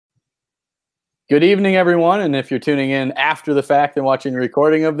Good evening, everyone. And if you're tuning in after the fact and watching the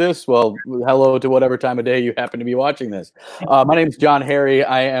recording of this, well, hello to whatever time of day you happen to be watching this. My name is John Harry.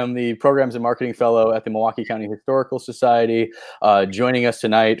 I am the Programs and Marketing Fellow at the Milwaukee County Historical Society, joining us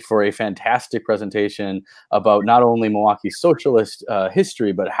tonight for a fantastic presentation about not only Milwaukee's socialist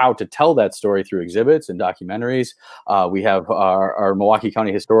history, but how to tell that story through exhibits and documentaries. We have our Milwaukee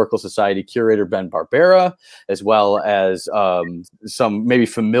County Historical Society curator, Ben Barbera, as well as some maybe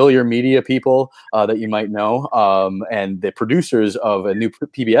familiar media people that you might know, and the producers of a new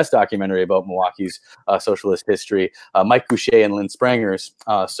PBS documentary about Milwaukee's socialist history, Mike Boucher and Lynn Sprangers.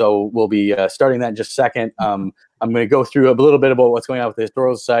 So we'll be starting that in just a second. I'm going to go through a little bit about what's going on with the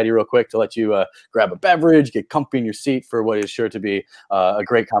Historical Society real quick to let you grab a beverage, get comfy in your seat for what is sure to be a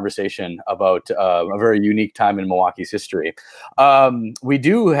great conversation about a very unique time in Milwaukee's history. We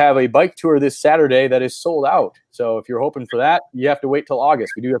do have a bike tour this Saturday that is sold out. So if you're hoping for that, you have to wait till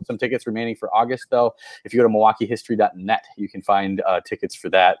August. We do have some tickets remaining for August, though. If you go to milwaukeehistory.net, you can find tickets for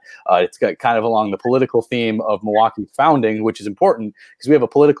that. It's got kind of along the political theme of Milwaukee's founding, which is important because we have a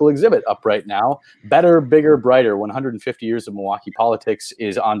political exhibit up right now. Better, Bigger, Brighter, 150 Years of Milwaukee Politics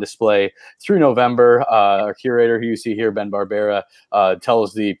is on display through November. Our curator, who you see here, Ben Barbera,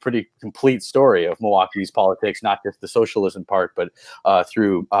 tells the pretty complete story of Milwaukee's politics, not just the socialism part, but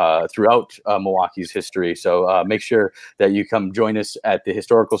throughout Milwaukee's history. So make sure that you come join us at the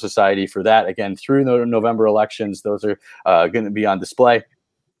Historical Society for that. Again, through the November elections, those are going to be on display.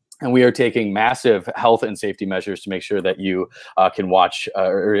 And we are taking massive health and safety measures to make sure that you can watch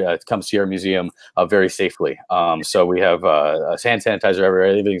or come see our museum very safely. So we have hand sanitizer everywhere.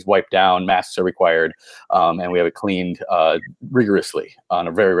 Everything's wiped down. Masks are required. And we have it cleaned rigorously on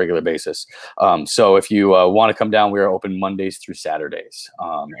a very regular basis. So if you want to come down, we are open Mondays through Saturdays.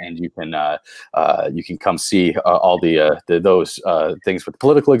 And you can come see all those things with the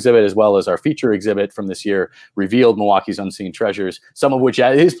political exhibit, as well as our feature exhibit from this year, Revealed Milwaukee's Unseen Treasures, some of which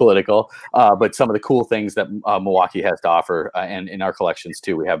is political, but some of the cool things that Milwaukee has to offer, and in our collections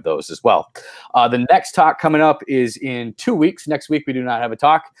too, we have those as well. The next talk coming up is in 2 weeks. Next week we do not have a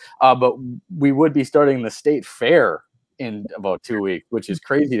talk, but we would be starting the state fair in about 2 weeks, which is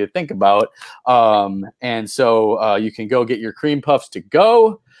crazy to think about. And so you can go get your cream puffs to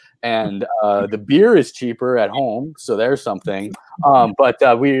go. And the beer is cheaper at home, so there's something. But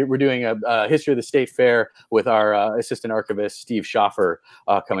we're doing a history of the state fair with our assistant archivist, Steve Schaffer,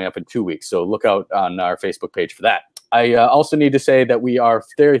 coming up in 2 weeks. So look out on our Facebook page for that. I also need to say that we are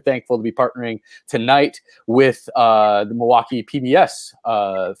very thankful to be partnering tonight with the Milwaukee PBS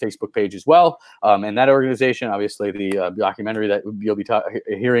Facebook page as well. And that organization, obviously, the documentary that you'll be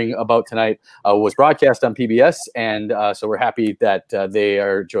hearing about tonight was broadcast on PBS. And so we're happy that they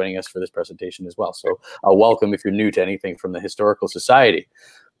are joining us for this presentation as well. So welcome if you're new to anything from the Historical Society.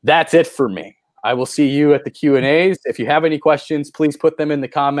 That's it for me. I will see you at the Q&As. If you have any questions, please put them in the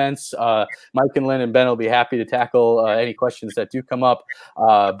comments. Mike and Lynn and Ben will be happy to tackle any questions that do come up.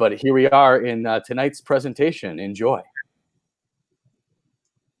 But here we are in tonight's presentation. Enjoy.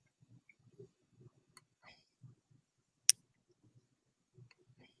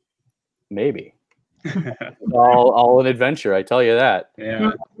 Maybe. all an adventure, I tell you that.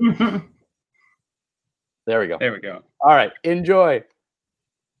 Yeah. There we go. There we go. All right. Enjoy.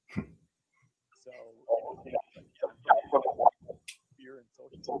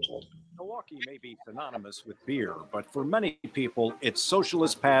 Milwaukee may be synonymous with beer, but for many people, its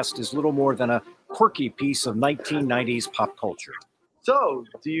socialist past is little more than a quirky piece of 1990s pop culture. So,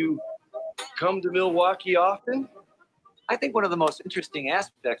 do you come to Milwaukee often? I think one of the most interesting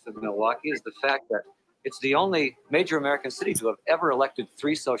aspects of Milwaukee is the fact that it's the only major American city to have ever elected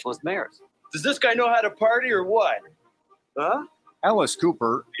 3 socialist mayors. Does this guy know how to party or what? Huh? Alice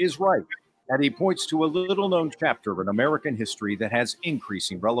Cooper is right, and he points to a little-known chapter in American history that has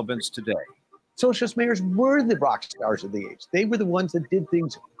increasing relevance today. Socialist mayors were the rock stars of the age. They were the ones that did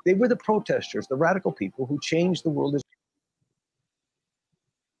things. They were the protesters, the radical people who changed the world.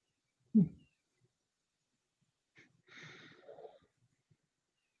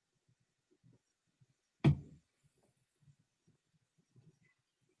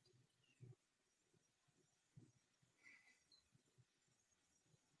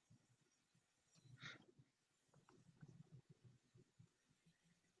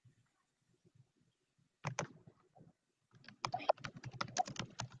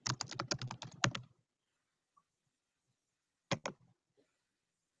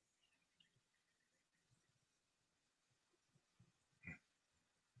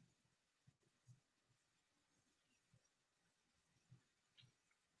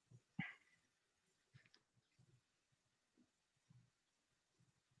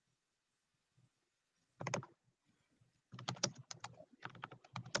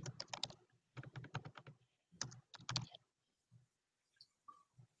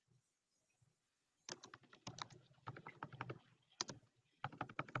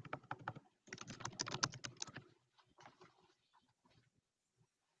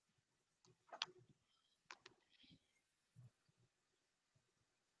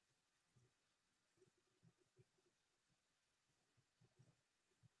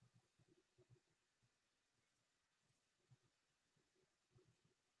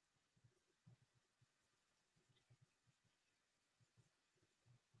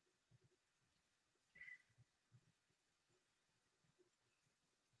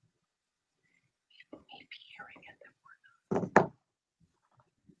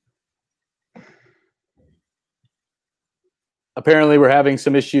 Apparently, we're having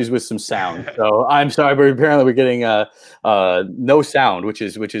some issues with some sound. So I'm sorry, but apparently we're getting no sound, which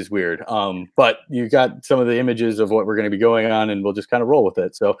is weird. But you got some of the images of what we're going to be going on, and we'll just kind of roll with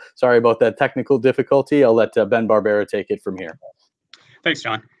it. So sorry about that technical difficulty. I'll let Ben Barbera take it from here. Thanks,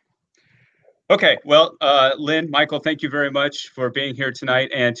 John. Okay, well, Lynn, Michael, thank you very much for being here tonight.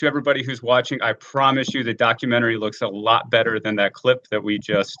 And to everybody who's watching, I promise you the documentary looks a lot better than that clip that we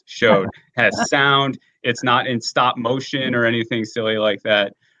just showed. It has sound. It's not in stop motion or anything silly like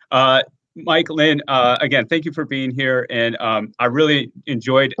that. Mike, Lynn, again, thank you for being here. And I really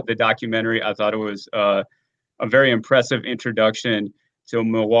enjoyed the documentary. I thought it was a very impressive introduction to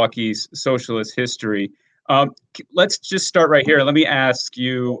Milwaukee's socialist history. Let's just start right here. Let me ask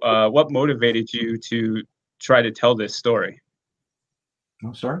you, what motivated you to try to tell this story?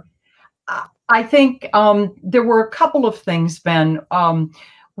 Oh, sorry. I think there were a couple of things, Ben.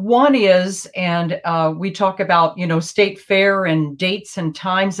 One is, and we talk about, state fair and dates and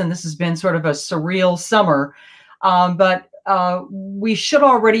times, and this has been sort of a surreal summer, but we should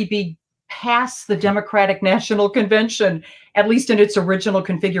already be past the Democratic National Convention, at least in its original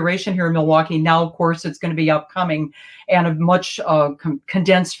configuration here in Milwaukee. Now, of course, it's going to be upcoming and a much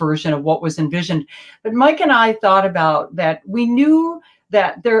condensed version of what was envisioned. But Mike and I thought about that. We knew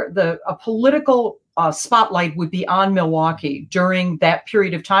that a political spotlight would be on Milwaukee during that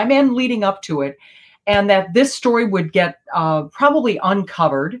period of time and leading up to it, and that this story would get probably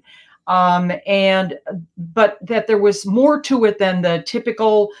uncovered, but that there was more to it than the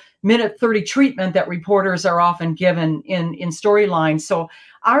typical minute 30 treatment that reporters are often given in storylines. So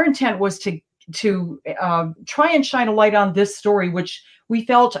our intent was to try and shine a light on this story, which we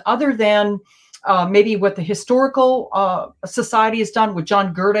felt, other than maybe what the Historical Society has done, what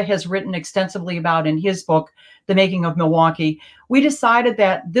John Gerda has written extensively about in his book, The Making of Milwaukee, we decided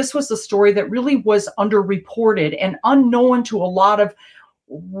that this was a story that really was underreported and unknown to a lot of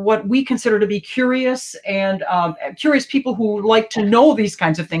what we consider to be curious and curious people who like to know these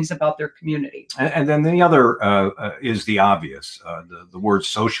kinds of things about their community. And then the other is the obvious. The word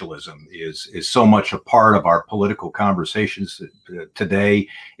socialism is so much a part of our political conversations today.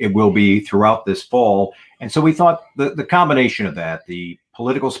 It will be throughout this fall. And so we thought the combination of that, the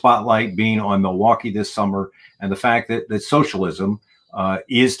political spotlight being on Milwaukee this summer, and the fact that socialism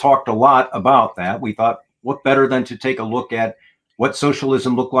is talked a lot about that, we thought, what better than to take a look at what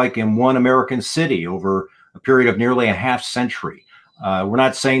socialism looked like in one American city over a period of nearly a half century. We're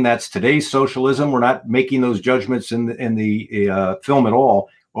not saying that's today's socialism. We're not making those judgments in the film at all.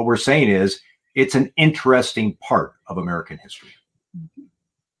 What we're saying is it's an interesting part of American history.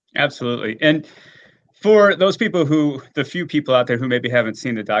 Absolutely. And for those people the few people out there who maybe haven't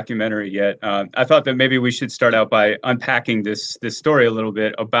seen the documentary yet, I thought that maybe we should start out by unpacking this story a little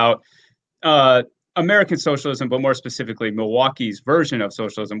bit about American socialism, but more specifically Milwaukee's version of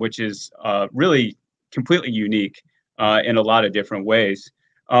socialism, which is really completely unique in a lot of different ways.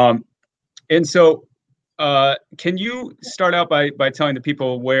 And so can you start out by telling the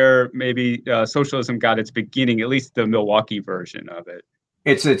people where maybe socialism got its beginning, at least the Milwaukee version of it?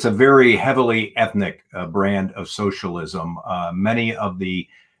 It's a very heavily ethnic brand of socialism. Many of the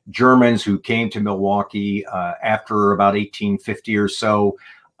Germans who came to Milwaukee after about 1850 or so,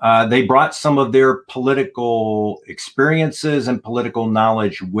 they brought some of their political experiences and political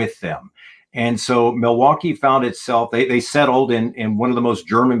knowledge with them. And so Milwaukee found itself, they settled in one of the most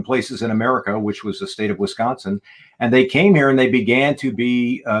German places in America, which was the state of Wisconsin. And they came here and they began to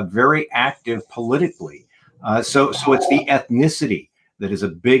be very active politically. So it's the ethnicity that is a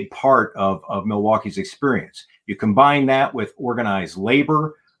big part of Milwaukee's experience. You combine that with organized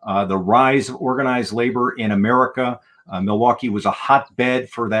labor, the rise of organized labor in America. Milwaukee was a hotbed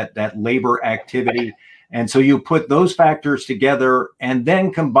for that labor activity. And so you put those factors together and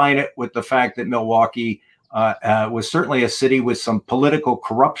then combine it with the fact that Milwaukee was certainly a city with some political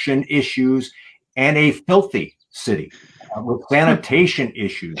corruption issues and a filthy city with sanitation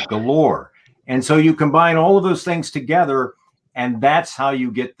issues galore. And so you combine all of those things together, and that's how you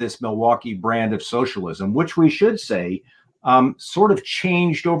get this Milwaukee brand of socialism, which we should say sort of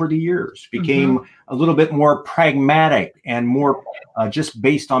changed over the years, became a little bit more pragmatic and more just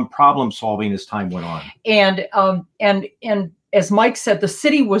based on problem solving as time went on. And as Mike said, the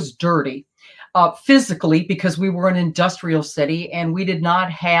city was dirty physically because we were an industrial city and we did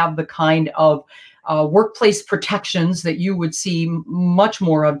not have the kind of workplace protections that you would see much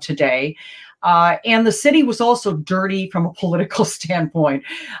more of today. And the city was also dirty from a political standpoint.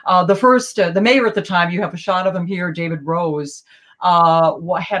 The mayor at the time, you have a shot of him here, David Rose,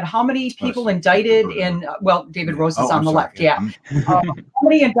 had how many people indicted in, well, David Rose is on the left, yeah. How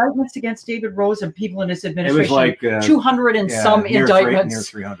many indictments against David Rose and people in his administration? It was like 200 and some indictments. Near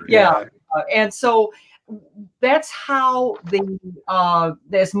 300. Yeah. And so that's how the,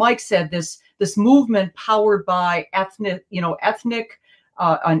 as Mike said, this movement powered by an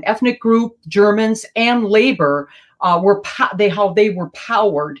ethnic group, Germans and labor, how they were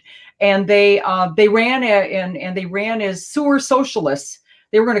powered, and they ran they ran as sewer socialists.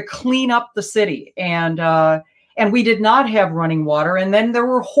 They were going to clean up the city, and we did not have running water, and then there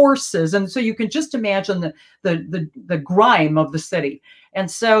were horses, and so you can just imagine the grime of the city. And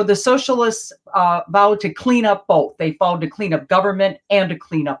so the socialists vowed to clean up both. They vowed to clean up government and to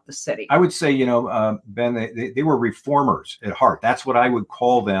clean up the city. I would say, Ben, they were reformers at heart. That's what I would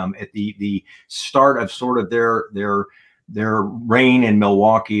call them at the start of sort of their reign in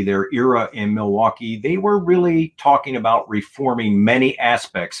Milwaukee, their era in Milwaukee. They were really talking about reforming many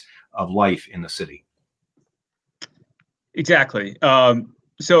aspects of life in the city. Exactly.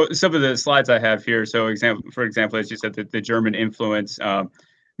 So some of the slides I have here. So for example, as you said, the German influence,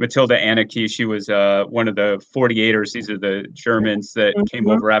 Matilda Anneke, she was one of the 48ers. These are the Germans that came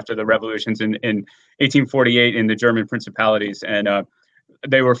over after the revolutions in 1848 in the German principalities. And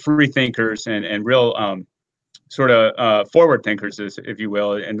they were free thinkers and real sort of forward thinkers, if you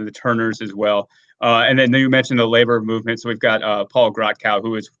will, and the Turners as well. And then you mentioned the labor movement. So we've got Paul Grotkow,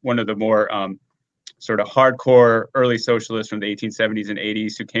 who is one of the more sort of hardcore early socialists from the 1870s and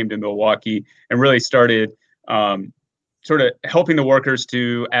 80s who came to Milwaukee and really started sort of helping the workers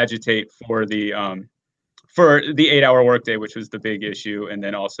to agitate for the 8-hour workday, which was the big issue, and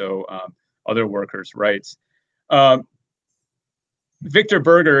then also other workers' rights. Victor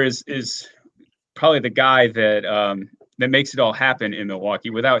Berger is probably the guy that makes it all happen in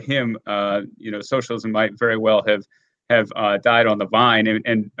Milwaukee. Without him, socialism might very well have died on the vine.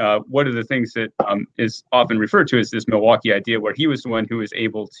 And one of the things that is often referred to as this Milwaukee idea, where he was the one who was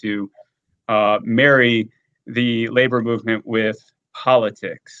able to marry the labor movement with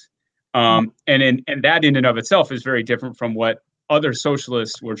politics. And that in and of itself is very different from what other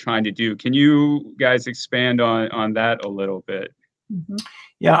socialists were trying to do. Can you guys expand on that a little bit?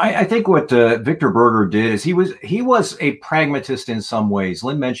 Yeah, I think what Victor Berger did is he was a pragmatist in some ways.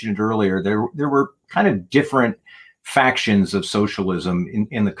 Lynn mentioned it earlier. There were kind of different factions of socialism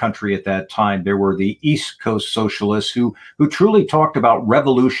in the country at that time. There were the East Coast socialists who truly talked about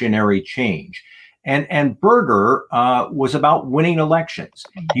revolutionary change. And Berger was about winning elections.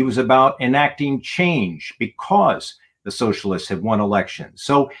 He was about enacting change because the socialists had won elections.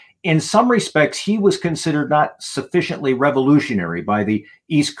 So in some respects, he was considered not sufficiently revolutionary by the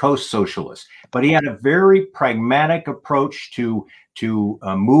East Coast socialists, but he had a very pragmatic approach to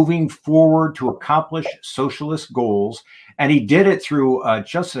moving forward to accomplish socialist goals. And he did it through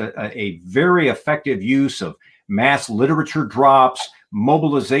just a very effective use of mass literature drops,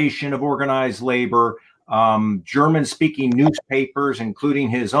 mobilization of organized labor, German-speaking newspapers, including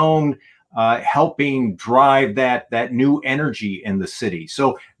his own, helping drive that new energy in the city.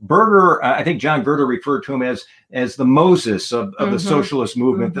 So Berger, I think John Goethe referred to him as the Moses of the socialist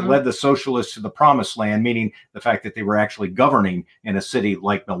movement that led the socialists to the promised land, meaning the fact that they were actually governing in a city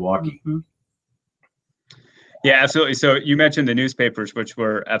like Milwaukee. Yeah, absolutely. So you mentioned the newspapers, which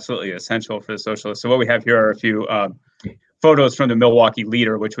were absolutely essential for the socialists. So what we have here are a few photos from the Milwaukee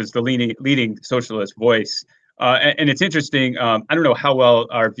Leader, which was the leading socialist voice. And it's interesting. I don't know how well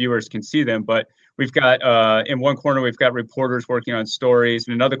our viewers can see them, but we've got in one corner, we've got reporters working on stories.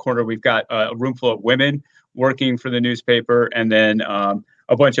 In another corner, we've got a room full of women working for the newspaper, and then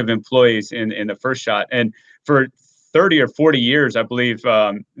a bunch of employees in the first shot. And for 30 or 40 years, I believe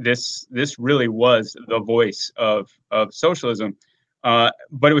this really was the voice of socialism.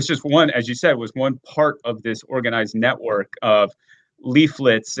 But it was just one, as you said, was one part of this organized network of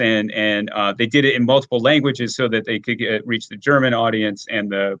leaflets, and they did it in multiple languages so that they could reach the German audience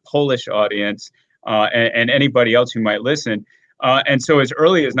and the Polish audience and anybody else who might listen. And so as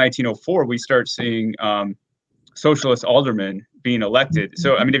early as 1904, we start seeing socialist aldermen being elected.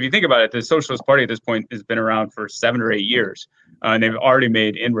 So, I mean, if you think about it, the Socialist Party at this point has been around for 7 or 8 years, and they've already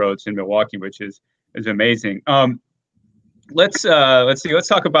made inroads in Milwaukee, which is amazing. Let's see. Let's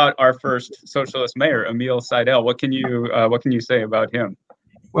talk about our first socialist mayor, Emil Seidel. What can you say about him?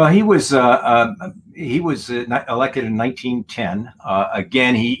 Well, he was elected in 1910.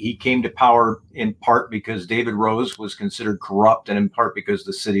 Again, he came to power in part because David Rose was considered corrupt, and in part because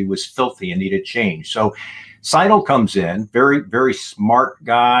the city was filthy and needed change. So Seidel comes in, very, very smart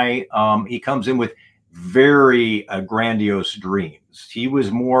guy. He comes in with very grandiose dreams. He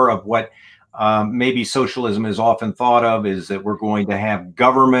was more of what maybe socialism is often thought of is that we're going to have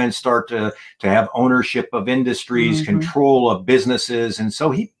government start to have ownership of industries, control of businesses. And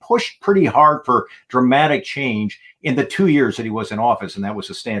so he pushed pretty hard for dramatic change in the 2 years that he was in office, and that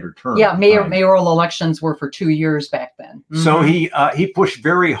was a standard term. Yeah, mayoral elections were for 2 years back then. So he pushed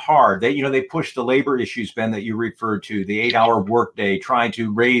very hard. They pushed the labor issues, Ben, that you referred to, the 8-hour workday, trying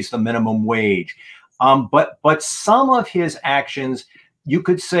to raise the minimum wage. But some of his actions, you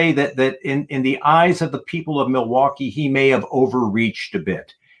could say that in the eyes of the people of Milwaukee, he may have overreached a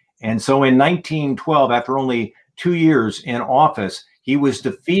bit. And so in 1912, after only 2 years in office, he was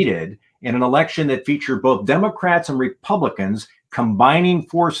defeated in an election that featured both Democrats and Republicans combining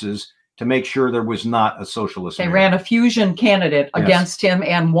forces to make sure there was not a socialist. They ran a fusion candidate against him,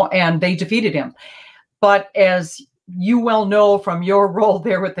 and they defeated him. But as you well know from your role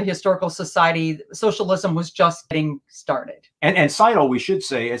there with the Historical Society, socialism was just getting started. And Seidel, we should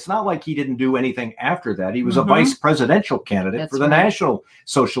say, it's not like he didn't do anything after that. He was a vice presidential candidate for the National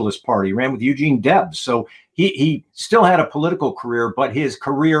Socialist Party. He ran with Eugene Debs. So he still had a political career, but his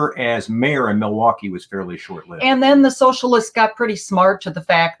career as mayor in Milwaukee was fairly short-lived. And then the socialists got pretty smart to the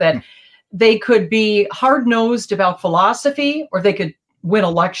fact that they could be hard-nosed about philosophy, or they could win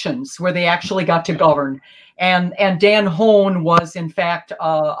elections where they actually got to govern. And Dan Hoan was, in fact,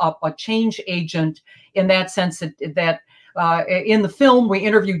 a change agent in that sense that in the film, we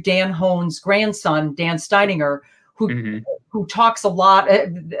interviewed Dan Hoan's grandson, Dan Steininger, who talks a lot.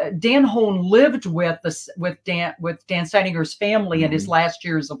 Dan Hoan lived with Dan Steininger's family in his last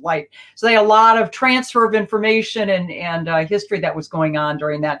years of life. So they had a lot of transfer of information and history that was going on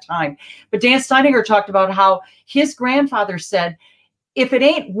during that time. But Dan Steininger talked about how his grandfather said, if it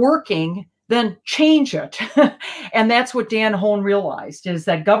ain't working, then change it. And that's what Dan Hoan realized, is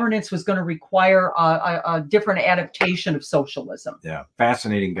that governance was going to require a different adaptation of socialism. Yeah,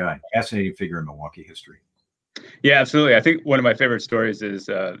 fascinating guy, fascinating figure in Milwaukee history. Yeah, absolutely. I think one of my favorite stories is,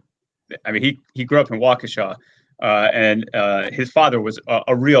 he grew up in Waukesha, and his father was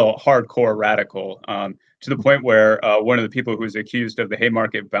a real hardcore radical, to the point where one of the people who was accused of the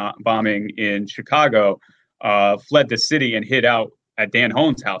Haymarket bombing in Chicago fled the city and hid out at Dan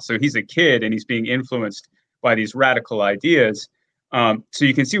Hoan's house. So he's a kid and he's being influenced by these radical ideas. So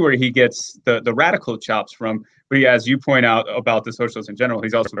you can see where he gets the radical chops from. But as you point out about the socialists in general,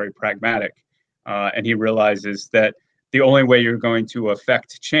 he's also very pragmatic. And he realizes that the only way you're going to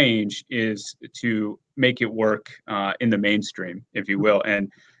affect change is to make it work in the mainstream, if you will.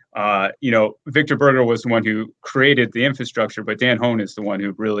 And, Victor Berger was the one who created the infrastructure, but Dan Hoan is the one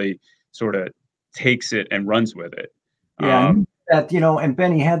who really sort of takes it and runs with it. Yeah. And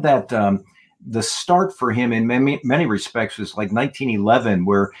Ben, he had that, the start for him in many respects was like 1911,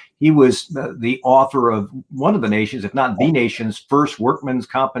 where he was the author of one of the nation's, if not the nation's, first workman's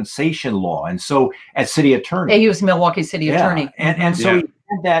compensation law. And so as city attorney. Yeah, he was Milwaukee city attorney. And so he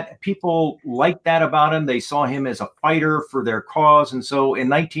had that, people liked that about him. They saw him as a fighter for their cause. And so in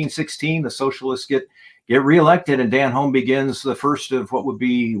 1916, the socialists get reelected, and Dan Hoan begins the first of what would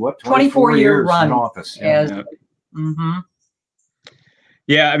be, 24-year run in office.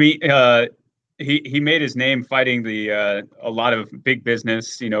 Yeah, he made his name fighting a lot of big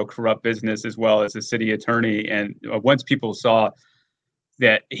business, corrupt business, as well as a city attorney. And once people saw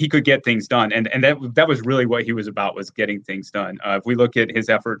that he could get things done, and that was really what he was about, was getting things done. If we look at his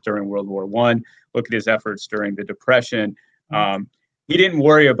effort during World War I, look at his efforts during the Depression, he didn't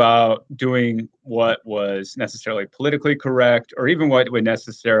worry about doing what was necessarily politically correct or even what would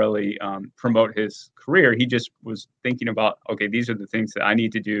necessarily promote his career. He just was thinking about, okay, these are the things that I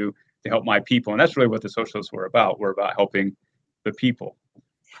need to do to help my people. And that's really what the socialists were about. We're about helping the people.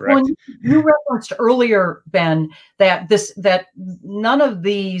 Correct. Well, you referenced earlier, Ben, that none of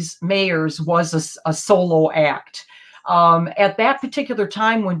these mayors was a solo act. At that particular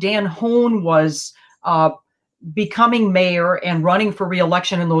time, when Dan Hoan was becoming mayor and running for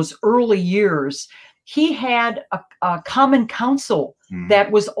re-election in those early years, he had a common council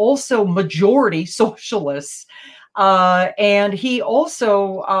that was also majority socialists. And he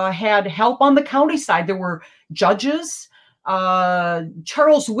also had help on the county side. There were judges.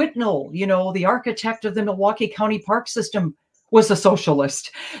 Charles Whitnell, the architect of the Milwaukee County Park System, was a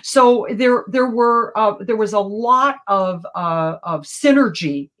socialist. So there was a lot of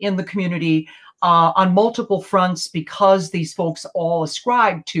synergy in the community on multiple fronts, because these folks all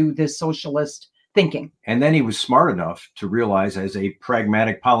ascribed to this socialist thinking. And then he was smart enough to realize, as a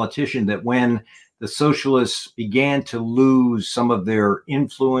pragmatic politician, that when the socialists began to lose some of their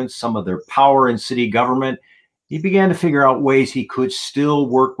influence, some of their power in city government, he began to figure out ways he could still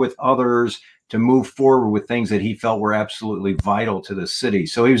work with others to move forward with things that he felt were absolutely vital to the city.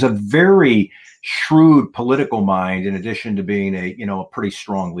 So he was a very shrewd political mind, in addition to being a, you know, a pretty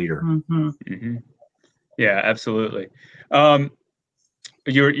strong leader. Yeah, absolutely.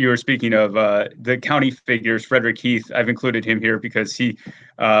 You were speaking of the county figures. Frederick Heath, I've included him here because he,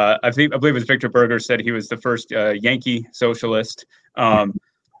 I believe it was Victor Berger said he was the first Yankee socialist. But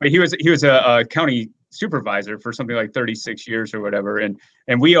he was a county supervisor for something like 36 years or whatever, and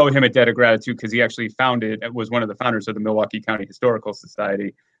we owe him a debt of gratitude because he actually was one of the founders of the Milwaukee County Historical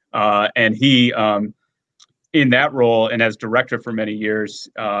Society, and he, in that role and as director for many years,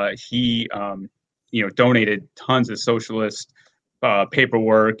 he donated tons of socialist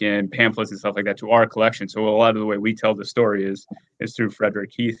paperwork and pamphlets and stuff like that to our collection. So a lot of the way we tell the story is through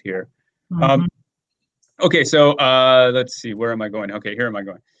Frederick Heath here. Okay, so let's see, where am I going? Okay, here am I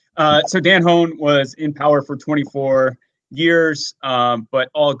going. So Dan Hone was in power for 24 years, but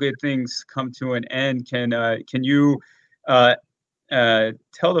all good things come to an end. Can you tell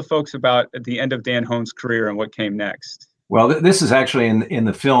the folks about the end of Dan Hone's career and what came next? Well, this is actually in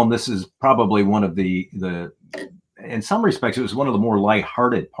the film. This is probably one of the in some respects, it was one of the more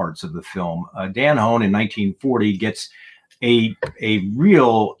lighthearted parts of the film. Dan Hone in 1940 gets a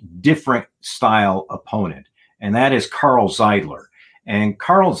real different style opponent, and that is Carl Zeidler. And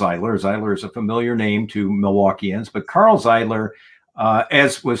Carl Zeidler is a familiar name to Milwaukeeans, but Carl Zeidler,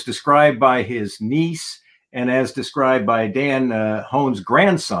 as was described by his niece and as described by Dan Hone's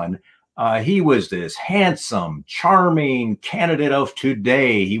grandson, he was this handsome, charming candidate of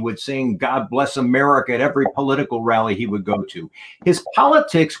today. He would sing "God Bless America" at every political rally he would go to. His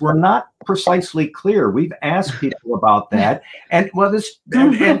politics were not precisely clear. We've asked people about that, and well,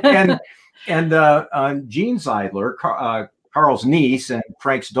 Jean Zeidler, Carl's niece and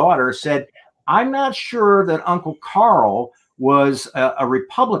Frank's daughter, said, "I'm not sure that Uncle Carl was a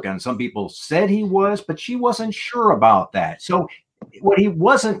Republican. Some people said he was, but she wasn't sure about that." So what he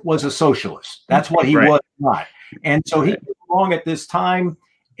wasn't was a socialist. That's what he was not. And so he came along at this time,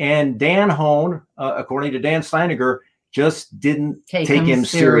 and Dan Hone, according to Dan Steiniger, just didn't take him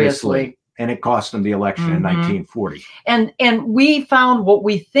seriously. And it cost him the election in 1940. And we found what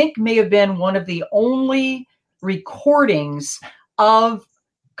we think may have been one of the only recordings of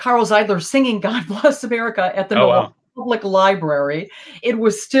Carl Zeidler singing "God Bless America" at the Milwaukee Public Library. It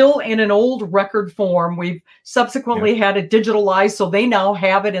was still in an old record form. We've subsequently had it digitalized, so they now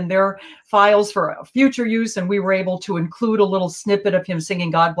have it in their files for future use, and we were able to include a little snippet of him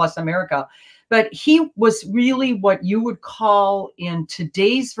singing "God Bless America." But he was really what you would call, in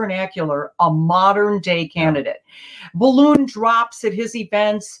today's vernacular, a modern day candidate. Balloon drops at his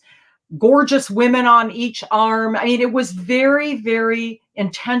events, gorgeous women on each arm. I mean, it was very, very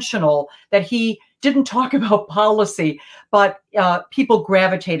intentional that he didn't talk about policy, but people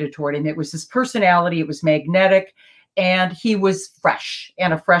gravitated toward him. It was his personality. It was magnetic, and he was fresh,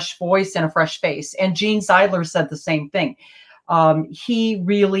 and a fresh voice and a fresh face. And Jean Zeidler said the same thing. He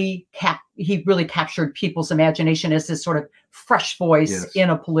really captured people's imagination as this sort of fresh voice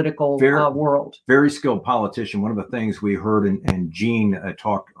in a political world. Very skilled politician. One of the things we heard, and Jean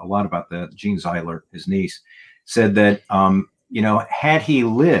talked a lot about that, Jean Zeidler, his niece, said that, had he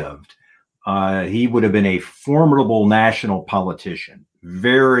lived, he would have been a formidable national politician.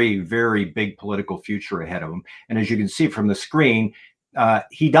 Very, very big political future ahead of him. And as you can see from the screen,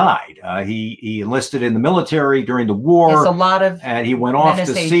 he died. He enlisted in the military during the war. It's a lot of, and he went off to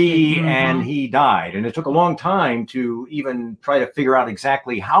sea, and he died. And it took a long time to even try to figure out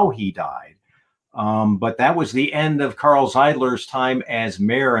exactly how he died. But that was the end of Carl Zeidler's time as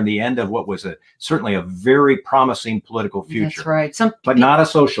mayor, and the end of what was certainly a very promising political future. That's right. But not a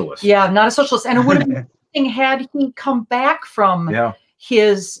socialist. Yeah, not a socialist. And it would have been interesting had he come back from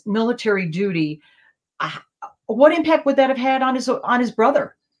his military duty. What impact would that have had on his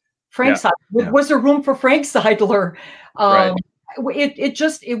brother, Frank Zeidler? Was there room for Frank Zeidler?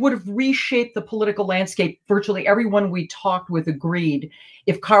 It would have reshaped the political landscape. Virtually everyone we talked with agreed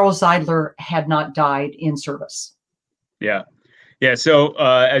if Carl Zeidler had not died in service. Yeah. So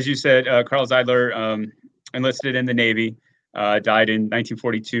as you said, Carl Zeidler enlisted in the Navy, died in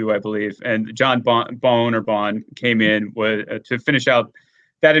 1942, I believe, and John Bone came in to finish out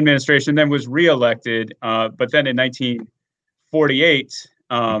that administration, then was reelected. But then in 1948,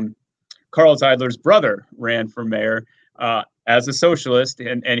 Carl Zeidler's brother ran for mayor as a socialist,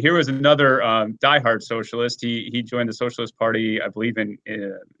 and here was another diehard socialist. He joined the Socialist Party, I believe, in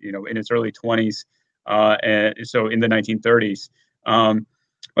his early 20s, and so in the 1930s.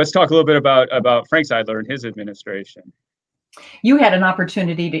 Let's talk a little bit about Frank Zeidler and his administration. You had an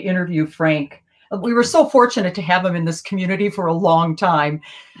opportunity to interview Frank we were so fortunate to have him in this community for a long time.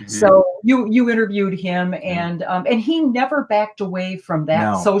 Mm-hmm. So you interviewed him, and he never backed away from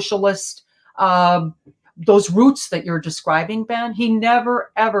that socialist, those roots that you're describing, Ben. He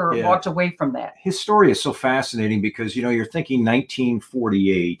never ever walked away from that. His story is so fascinating because, you know, you're thinking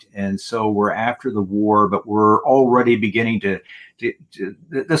 1948, and so we're after the war, but we're already beginning to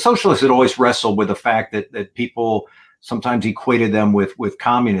the socialists had always wrestled with the fact that people sometimes equated them with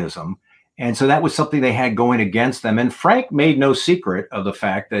communism. And so that was something they had going against them. And Frank made no secret of the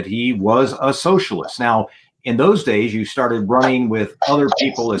fact that he was a socialist. Now, in those days, you started running with other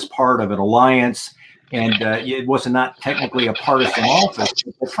people as part of an alliance, and it was not technically a partisan office,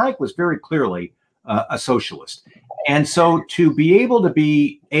 but Frank was very clearly a socialist. And so to be able to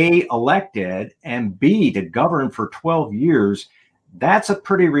be A, elected, and B, to govern for 12 years, that's a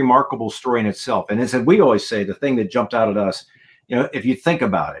pretty remarkable story in itself. And as we always say, the thing that jumped out at us, you know, if you think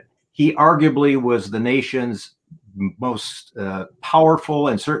about it, he arguably was the nation's most powerful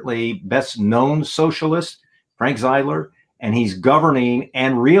and certainly best known socialist, Frank Zeidler, and he's governing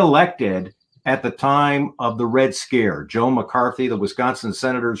and reelected at the time of the Red Scare. Joe McCarthy, the Wisconsin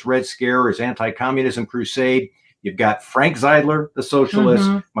senator's Red Scare, his anti-communism crusade. You've got Frank Zeidler, the socialist,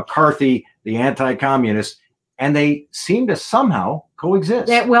 McCarthy, the anti-communist, and they seem to somehow coexist.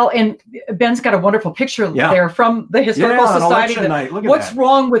 Yeah, well, and Ben's got a wonderful picture there from the Historical Society. What's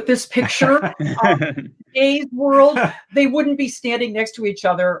wrong with this picture? Today's world, they wouldn't be standing next to each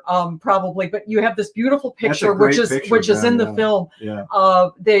other, probably. But you have this beautiful picture, which is in the film. Yeah.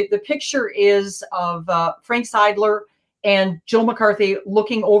 The picture is of Frank Zeidler and Joe McCarthy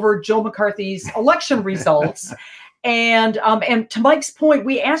looking over Joe McCarthy's election results. And to Mike's point,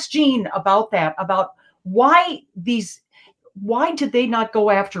 we asked Gene about that, about why did they not go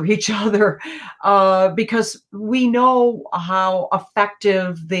after each other? Because we know how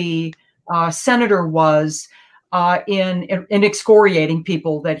effective the senator was in excoriating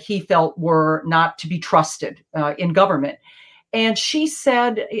people that he felt were not to be trusted in government. And she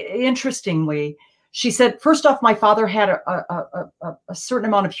said, interestingly, she said, first off, my father had a certain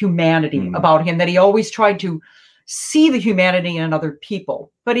amount of humanity about him, that he always tried to see the humanity in other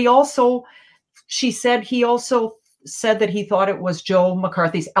people. But he also, she said, he also said that he thought it was Joe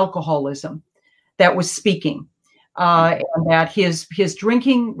McCarthy's alcoholism that was speaking, and that his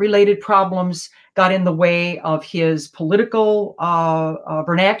drinking related problems got in the way of his political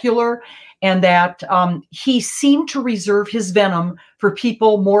vernacular, and that he seemed to reserve his venom for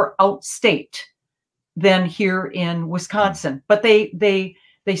people more outstate than here in Wisconsin. But they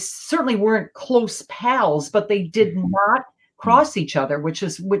certainly weren't close pals, but they did not cross each other, which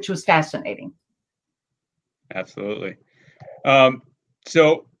was fascinating. Absolutely.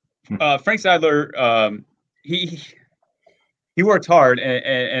 So Frank Zeidler, he worked hard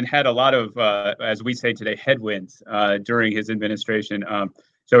and had a lot of, as we say today, headwinds during his administration.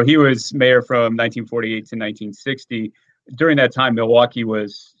 So he was mayor from 1948 to 1960. During that time, Milwaukee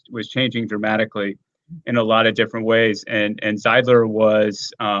was changing dramatically in a lot of different ways, and Zeidler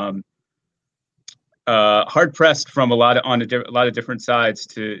was hard pressed from a lot of different sides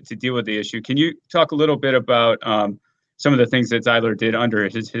to deal with the issue. Can you talk a little bit about some of the things that Zeidler did under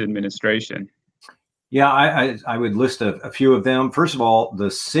his administration? Yeah, I would list a few of them. First of all,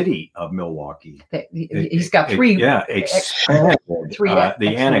 the city of Milwaukee. He's got three. Expanded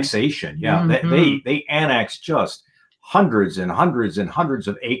the annexation. Yeah, they annexed just hundreds and hundreds and hundreds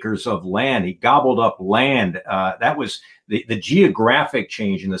of acres of land. He gobbled up land. That was the geographic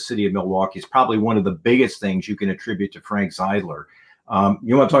change in the city of Milwaukee is probably one of the biggest things you can attribute to Frank Zeidler.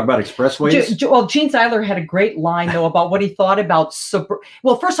 You want to talk about expressways? Well, Gene Zeidler had a great line, though, about what he thought about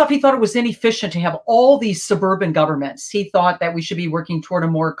well, first off, he thought it was inefficient to have all these suburban governments. He thought that we should be working toward a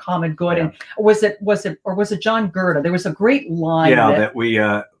more common good. Yeah. And was it John Gerda? There was a great line. Yeah, that we,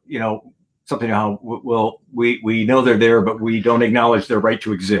 something how we know they're there, but we don't acknowledge their right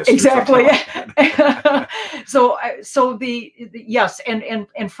to exist. Exactly. So yes,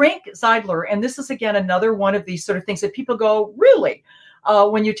 and Frank Zeidler, and this is again another one of these sort of things that people go, really,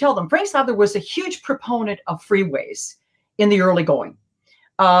 when you tell them. Frank Zeidler was a huge proponent of freeways in the early going.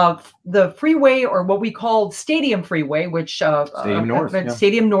 The freeway, or what we called Stadium Freeway, which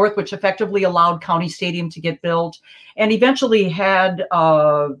Stadium North, which effectively allowed County Stadium to get built, and eventually had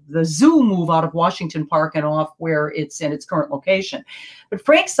the zoo move out of Washington Park and off where it's in its current location. But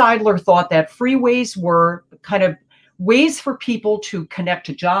Frank Zeidler thought that freeways were kind of ways for people to connect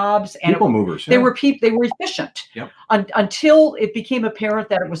to jobs, and people movers. They were efficient. Yep. Until it became apparent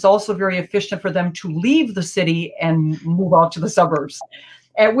that it was also very efficient for them to leave the city and move out to the suburbs.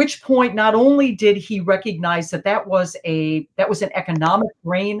 At which point, not only did he recognize that that was an economic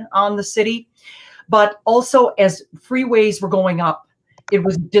drain on the city, but also as freeways were going up, it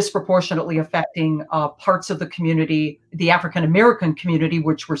was disproportionately affecting parts of the community, the African American community,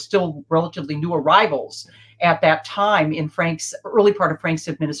 which were still relatively new arrivals at that time in Frank's early part of Frank's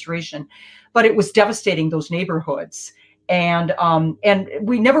administration. But it was devastating those neighborhoods. And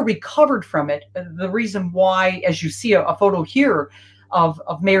we never recovered from it. The reason why, as you see a photo here of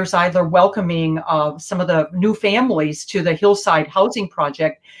Mayor Zeidler welcoming some of the new families to the Hillside Housing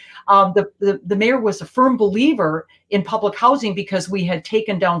Project, the mayor was a firm believer in public housing because we had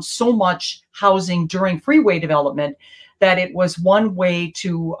taken down so much housing during freeway development that it was one way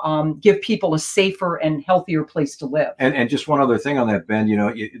to give people a safer and healthier place to live. And just one other thing on that, Ben,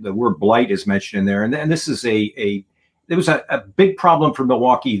 the word blight is mentioned in there. And this is it was a big problem for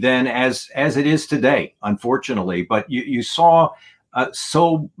Milwaukee then, as it is today, unfortunately. But you saw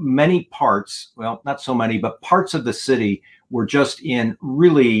so many parts, well, not so many, but parts of the city were just in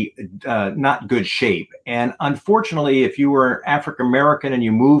really not good shape. And unfortunately, if you were African American and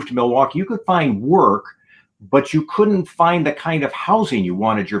you moved to Milwaukee, you could find work, but you couldn't find the kind of housing you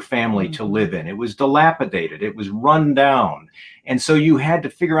wanted your family to live in. It was dilapidated, it was run down. And so you had to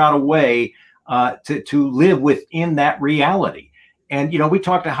figure out a way to live within that reality. And, we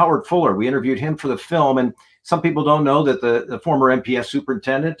talked to Howard Fuller. We interviewed him for the film. And some people don't know that the former MPS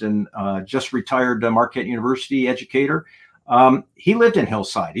superintendent and just retired Marquette University educator, he lived in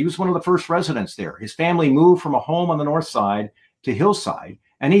Hillside. He was one of the first residents there. His family moved from a home on the north side to Hillside.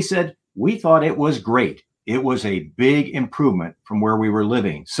 And he said, we thought it was great. It was a big improvement from where we were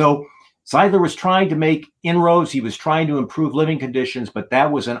living. So Zeidler was trying to make inroads. He was trying to improve living conditions, but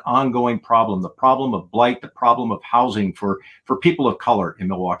that was an ongoing problem, the problem of blight, the problem of housing for people of color in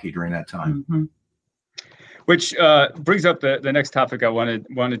Milwaukee during that time. Mm-hmm. Which brings up the next topic I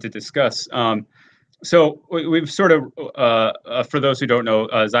wanted to discuss. So we've sort of, for those who don't know,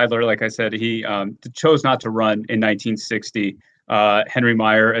 Zeidler, like I said, he chose not to run in 1960. Henry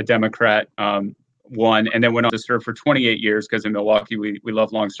Meyer, a Democrat, won, and then went on to serve for 28 years, because in Milwaukee, we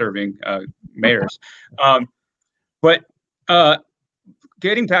love long-serving mayors. But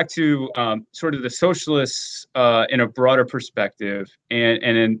getting back to sort of the socialists in a broader perspective, and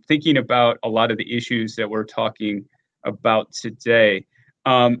in thinking about a lot of the issues that we're talking about today,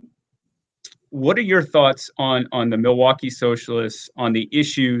 what are your thoughts on the Milwaukee Socialists, on the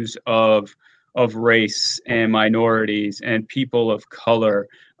issues of race and minorities and people of color?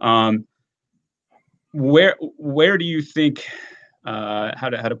 Where do you think, how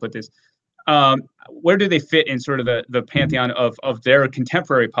to put this, where do they fit in sort of the pantheon of their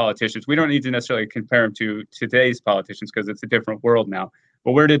contemporary politicians? We don't need to necessarily compare them to today's politicians, because it's a different world now.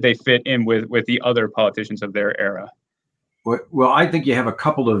 But where did they fit in with the other politicians of their era? Well, I think you have a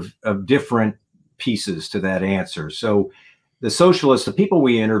couple of different pieces to that answer. So the socialists, the people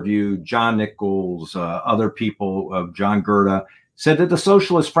we interviewed, John Nichols, other people, John Gerda, said that the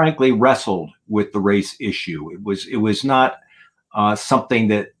socialists, frankly, wrestled with the race issue. It was not something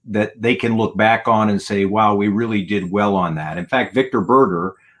that they can look back on and say, wow, we really did well on that. In fact, Victor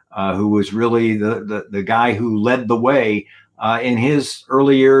Berger, who was really the guy who led the way in his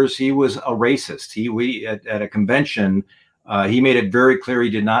early years, he was a racist. At a convention, he made it very clear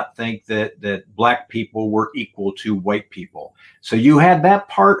he did not think that black people were equal to white people. So you had that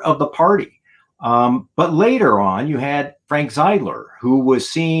part of the party. But later on, you had Frank Zeidler, who was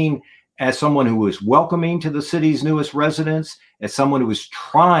seen as someone who was welcoming to the city's newest residents, as someone who was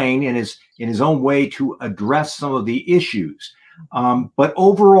trying in his own way to address some of the issues. But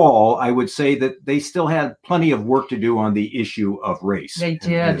overall, I would say that they still had plenty of work to do on the issue of race. They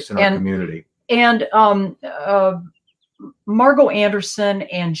did. In our community. And Margot Anderson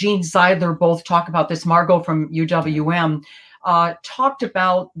and Gene Zeidler both talk about this. Margot from UWM talked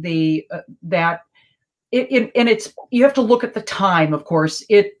about that it's, you have to look at the time, of course.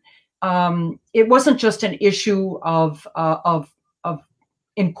 It wasn't just an issue of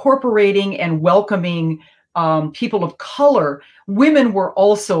incorporating and welcoming people of color. Women were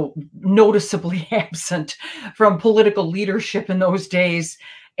also noticeably absent from political leadership in those days.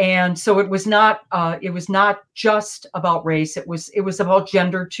 And so it was not just about race. It was about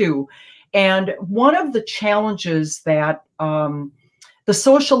gender too. And one of the challenges that the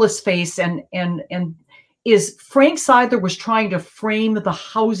socialists face and is Frank Zeidler was trying to frame the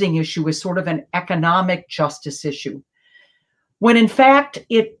housing issue as sort of an economic justice issue, when in fact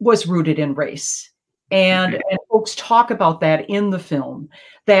it was rooted in race. And folks talk about that in the film,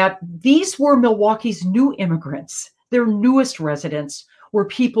 that these were Milwaukee's new immigrants, their newest residents, were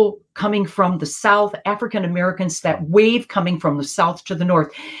people coming from the South, African Americans, that wave coming from the South to the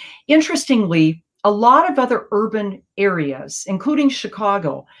North. Interestingly, a lot of other urban areas, including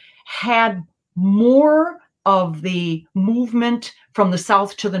Chicago, had more of the movement from the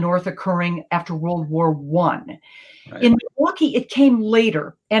South to the North occurring after World War I. Right. In Milwaukee, it came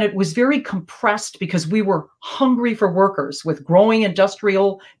later, and it was very compressed because we were hungry for workers with growing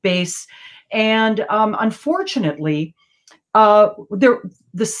industrial base. And unfortunately, the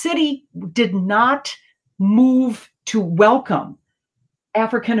city did not move to welcome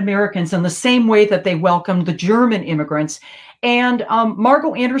African Americans in the same way that they welcomed the German immigrants. And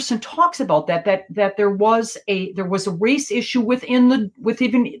Margot Anderson talks about that there was a race issue within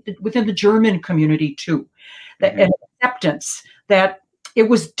the German community too, that an acceptance that it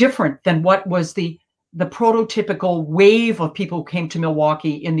was different than what was the prototypical wave of people who came to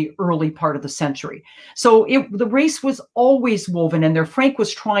Milwaukee in the early part of the century. So the race was always woven in there. Frank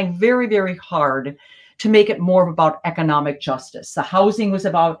was trying very, very hard to make it more about economic justice. The housing was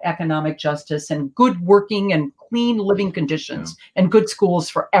about economic justice and good working and clean living conditions and good schools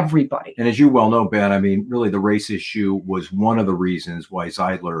for everybody. And as you well know, Ben, I mean, really the race issue was one of the reasons why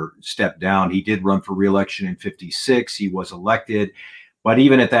Zeidler stepped down. He did run for re-election in '56. He was elected, but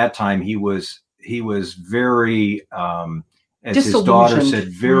even at that time, he was very, as his daughter said,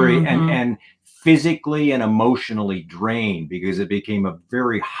 very, and physically and emotionally drained, because it became a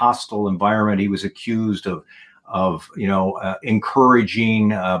very hostile environment. He was accused of encouraging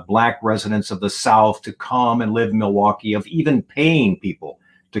Black residents of the South to come and live in Milwaukee, of even paying people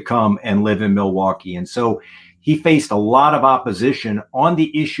to come and live in Milwaukee. And so he faced a lot of opposition on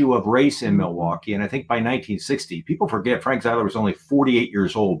the issue of race in Milwaukee. And I think by 1960, people forget Frank Zeidler was only 48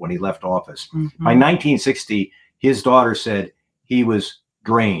 years old when he left office. By 1960, his daughter said he was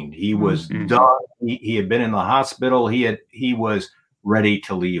drained. He was done. He had been in the hospital. He was ready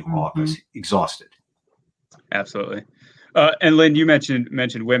to leave office, exhausted. Absolutely. And Lynn, you mentioned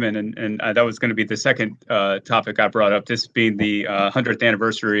women, and that was going to be the second topic I brought up, this being the 100th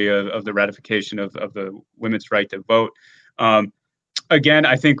anniversary of the ratification of the women's right to vote. Again,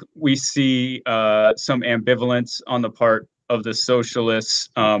 I think we see some ambivalence on the part of the socialists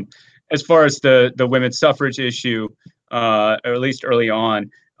as far as the women's suffrage issue, or at least early on.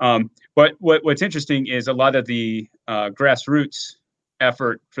 But what's interesting is a lot of the grassroots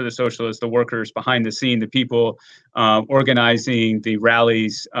effort for the socialists, the workers behind the scene, the people organizing the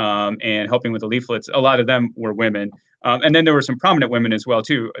rallies and helping with the leaflets, a lot of them were women. And then there were some prominent women as well,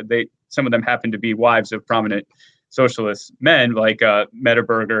 too. Some of them happened to be wives of prominent socialist men, like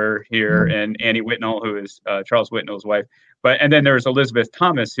Metterberger here and Annie Whitnall, who is Charles Whitnall's wife. And then there was Elizabeth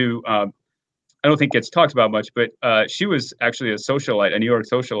Thomas, who I don't think gets talked about much, but she was actually a socialite, a New York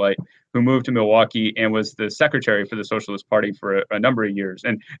socialite, who moved to Milwaukee and was the secretary for the Socialist Party for a number of years.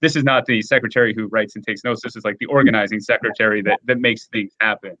 And this is not the secretary who writes and takes notes. This is like the organizing secretary that makes things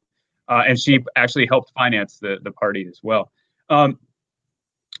happen. And she actually helped finance the party as well. Again,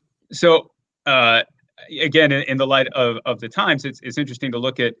 in the light of the times, it's interesting to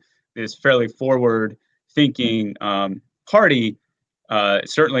look at this fairly forward-thinking party,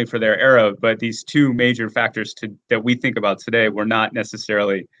 certainly for their era, but these two major factors that we think about today were not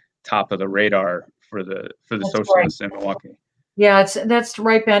necessarily top of the radar for the socialists in Milwaukee. Yeah, that's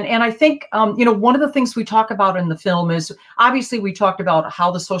right, Ben. And I think, one of the things we talk about in the film is, obviously, we talked about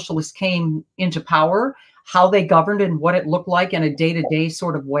how the socialists came into power, how they governed and what it looked like in a day-to-day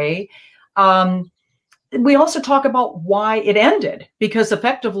sort of way. We also talk about why it ended, because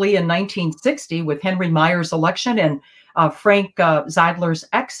effectively in 1960, with Henry Meyer's election and Frank Zeidler's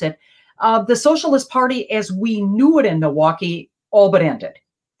exit, the Socialist Party, as we knew it in Milwaukee, all but ended.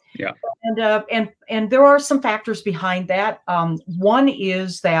 Yeah. And there are some factors behind that. One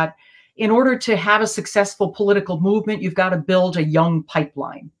is that in order to have a successful political movement, you've got to build a young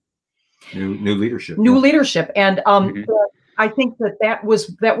pipeline. New leadership. New leadership. And I think that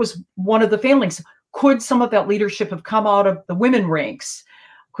was one of the failings. Could some of that leadership have come out of the women ranks?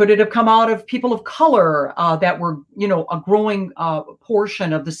 Could it have come out of people of color that were, a growing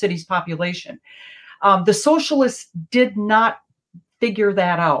portion of the city's population? The socialists did not figure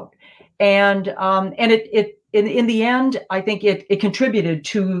that out, and it in the end, I think it contributed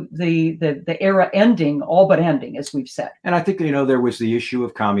to the era ending, all but ending, as we've said. And I think there was the issue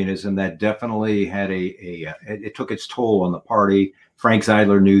of communism that definitely had it took its toll on the party. Frank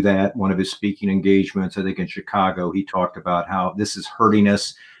Zeidler knew that. One of his speaking engagements, I think in Chicago, he talked about how this is hurting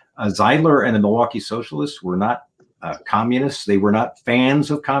us. Zeidler and the Milwaukee Socialists were not communists. They were not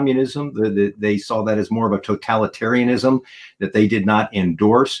fans of communism. They saw that as more of a totalitarianism that they did not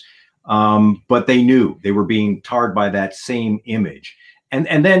endorse. But they knew they were being tarred by that same image.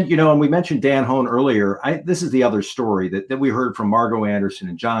 And then, you know, and we mentioned Dan Hone earlier. This is the other story that we heard from Margot Anderson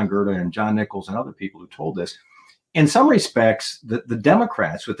and John Gerda and John Nichols and other people who told this. In some respects, the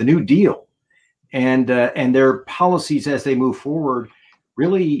Democrats with the New Deal and their policies as they move forward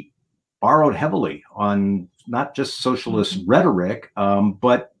really borrowed heavily on not just socialist rhetoric,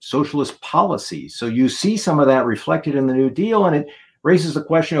 but socialist policies. So you see some of that reflected in the New Deal, and it raises the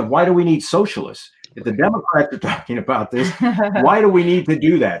question of, why do we need socialists? If the Democrats are talking about this, why do we need to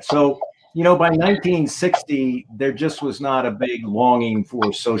do that? So, you know, by 1960, there just was not a big longing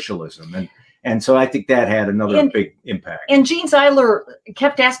for socialism. And so I think that had another big impact. And Jean Zeidler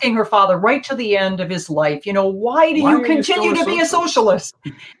kept asking her father right to the end of his life, you know, why do you continue to be a socialist?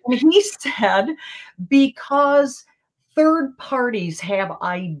 And he said, because third parties have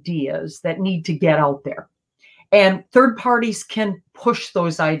ideas that need to get out there. And third parties can push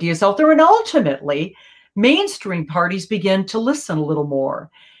those ideas out there. And ultimately, mainstream parties begin to listen a little more.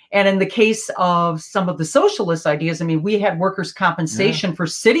 And in the case of some of the socialist ideas, I mean, we had workers' compensation for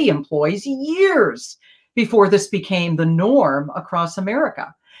city employees years before this became the norm across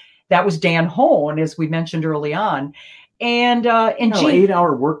America. That was Dan Hone, as we mentioned early on. And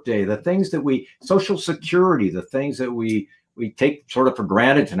 8-hour workday, the things that Social Security, the things that we take sort of for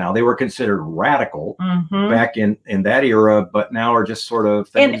granted to now, they were considered radical back in that era, but now are just sort of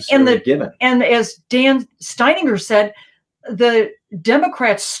things given. And as Dan Steininger said, the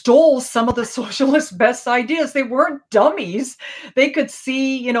Democrats stole some of the socialist best ideas. They weren't dummies. They could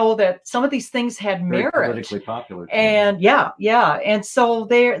see, you know, that some of these things had merit. Politically popular. Too. And yeah. And so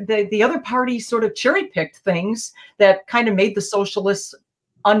the other party sort of cherry picked things that kind of made the socialists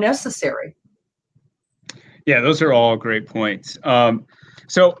unnecessary. Yeah, those are all great points.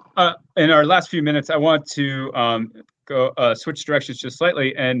 So in our last few minutes, I want to go switch directions just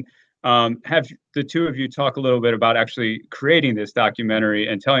slightly and have the two of you talk a little bit about actually creating this documentary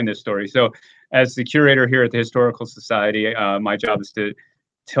and telling this story. So as the curator here at the Historical Society, my job is to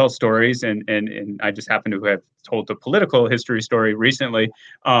tell stories, and I just happen to have told the political history story recently.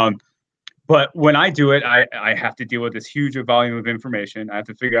 But when I do it, I have to deal with this huge volume of information. I have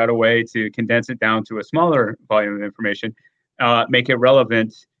to figure out a way to condense it down to a smaller volume of information, make it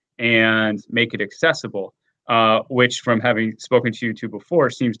relevant, and make it accessible, which, from having spoken to you two before,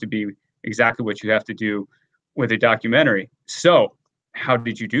 seems to be exactly what you have to do with a documentary. So how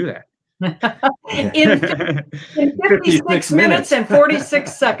did you do that? in 56 minutes and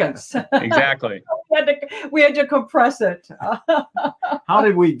 46 seconds. Exactly. we had to compress it. How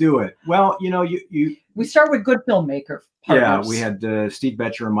did we do it? Well, you know, we start with good filmmaker partners. Yeah, we had Steve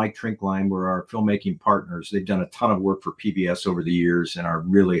Betcher and Mike Trinkline were our filmmaking partners. They've done a ton of work for PBS over the years and are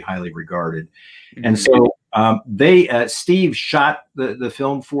really highly regarded. And so Steve shot the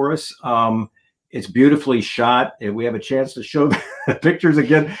film for us. It's beautifully shot. If we have a chance to show the pictures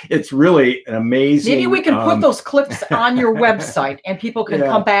again, it's really an amazing. Maybe we can put those clips on your website and people can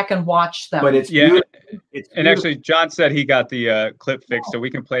come back and watch them. But it's beautiful. And actually, John said he got the clip fixed, so we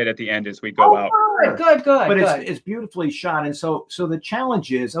can play it at the end as we go out. Good. But it's beautifully shot. And so the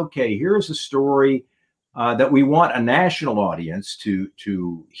challenge is, okay, here's a story that we want a national audience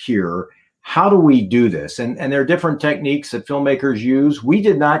to hear. How do we do this? And there are different techniques that filmmakers use. We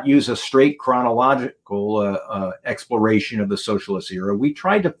did not use a straight chronological exploration of the socialist era. We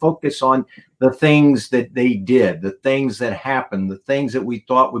tried to focus on the things that they did, the things that happened, the things that we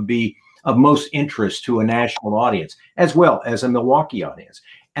thought would be of most interest to a national audience, as well as a Milwaukee audience.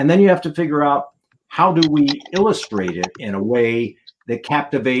 And then you have to figure out, how do we illustrate it in a way that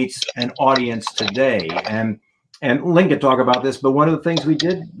captivates an audience today? And Lynn could talk about this, but one of the things we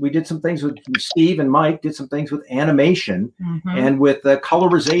did some things with Steve and Mike, did some things with animation and with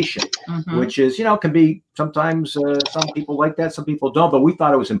colorization, which is, you know, can be sometimes some people like that, some people don't, but we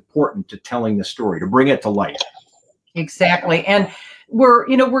thought it was important to telling the story, to bring it to life. Exactly. And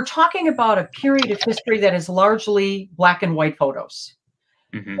we're talking about a period of history that is largely black and white photos.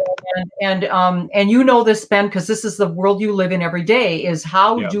 And you know this, Ben, because this is the world you live in every day, is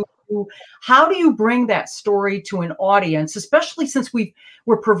how do you bring that story to an audience, especially since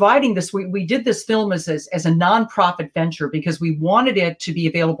we're providing this, we did this film as a nonprofit venture because we wanted it to be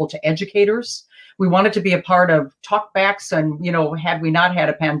available to educators. We wanted to be a part of talkbacks, and, you know, had we not had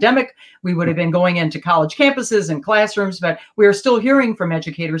a pandemic, we would have been going into college campuses and classrooms, but we are still hearing from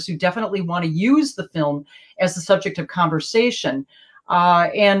educators who definitely want to use the film as the subject of conversation.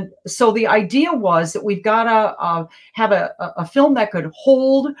 And so the idea was that we've got to have a film that could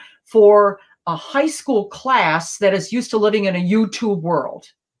hold for a high school class that is used to living in a YouTube world.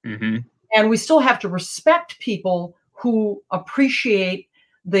 And we still have to respect people who appreciate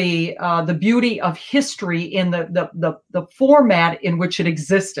the beauty of history in the format in which it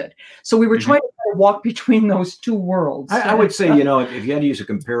existed. So we were trying to walk between those two worlds. I would say, you know, if you had to use a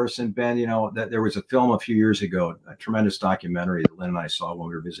comparison, Ben, you know, that there was a film a few years ago, a tremendous documentary that Lynn and I saw when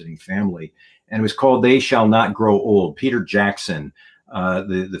we were visiting family, and it was called They Shall Not Grow Old. Peter Jackson,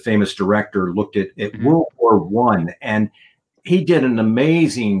 the famous director, looked at World War I, and he did an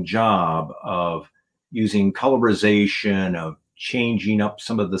amazing job of using colorization, of changing up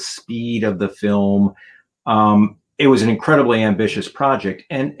some of the speed of the film. It was an incredibly ambitious project.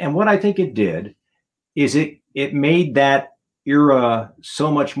 And what I think it did is it made that era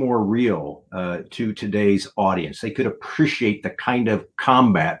so much more real to today's audience. They could appreciate the kind of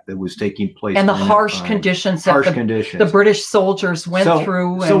combat that was taking place. And the harsh conditions that the British soldiers went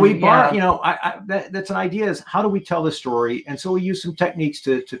through. So we bought, you know, that's an idea, is how do we tell the story? And so we use some techniques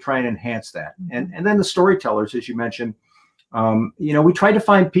to try and enhance that. And then the storytellers, as you mentioned, you know, we tried to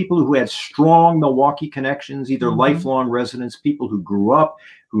find people who had strong Milwaukee connections, either lifelong residents, people who grew up,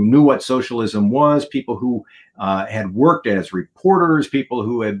 who knew what socialism was, people who had worked as reporters, people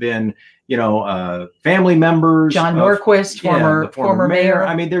who had been, you know, family members. John Norquist, former mayor.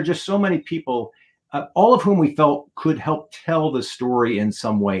 I mean, there are just so many people, all of whom we felt could help tell the story in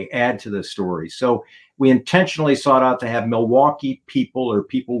some way, add to the story. So we intentionally sought out to have Milwaukee people, or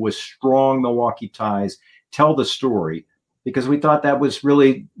people with strong Milwaukee ties, tell the story, because we thought that was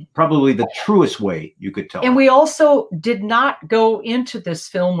really probably the truest way you could tell. And we also did not go into this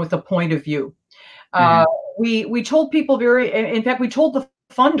film with a point of view. We told people in fact, we told the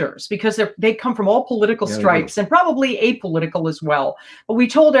funders, because they come from all political stripes and probably apolitical as well. But we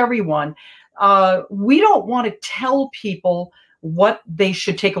told everyone, we don't want to tell people what they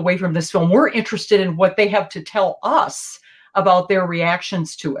should take away from this film. We're interested in what they have to tell us about their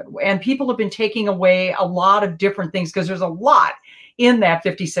reactions to it. And people have been taking away a lot of different things, because there's a lot in that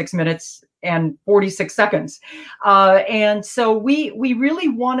 56 minutes and 46 seconds. And so we really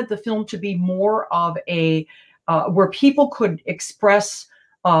wanted the film to be more of a, where people could express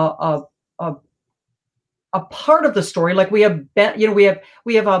a part of the story. Like we have, you know, we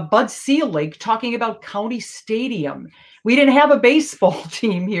have a Bud Selig talking about County Stadium. We didn't have a baseball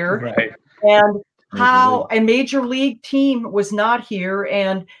team here. Right. And how a major league team was not here,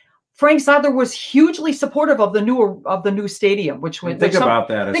 and Frank Seidler was hugely supportive of the new stadium, which would think about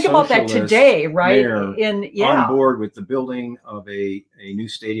that. Think about that today, right? On board with the building of a new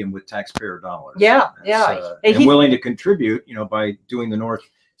stadium with taxpayer dollars. And willing to contribute, you know, by doing the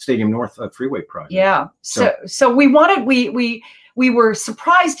Stadium North Freeway project. Yeah. So we wanted, we were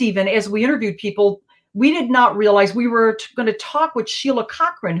surprised, even as we interviewed people. We did not realize we were going to talk with Sheila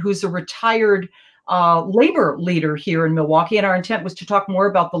Cochran, who's a retired labor leader here in Milwaukee, and our intent was to talk more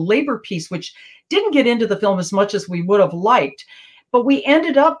about the labor piece, which didn't get into the film as much as we would have liked. But we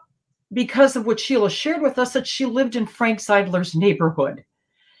ended up, because of what Sheila shared with us, that she lived in Frank Seidler's neighborhood.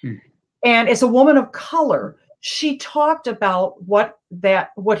 And as a woman of color, she talked about what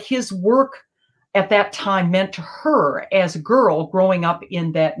his work at that time meant to her as a girl growing up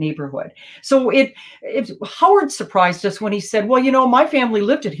in that neighborhood. So Howard surprised us when he said, well, you know, my family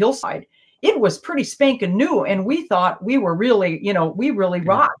lived at Hillside. It was pretty spanking new, and we thought we were really, you know, we really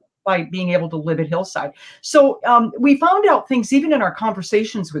rocked by being able to live at Hillside. So we found out things even in our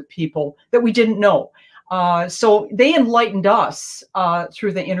conversations with people that we didn't know. So they enlightened us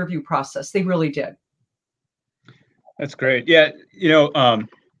through the interview process. They really did. That's great. Yeah, you know,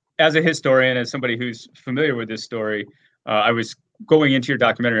 as a historian, as somebody who's familiar with this story, I was going into your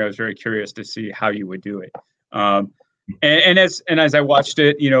documentary, I was very curious to see how you would do it. And as I watched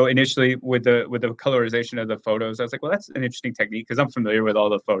it, you know, initially with the colorization of the photos, I was like, well, that's an interesting technique, because I'm familiar with all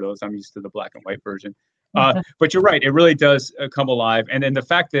the photos. I'm used to the black and white version. But you're right, it really does come alive. And then the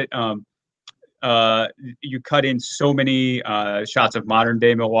fact that you cut in so many shots of modern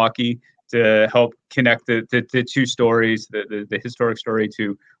day Milwaukee to help connect the two stories, the historic story,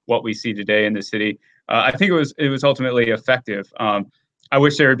 to what we see today in the city. I think it was ultimately effective. I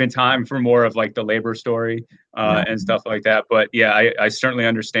wish there had been time for more of like the labor story and stuff like that. But yeah, I certainly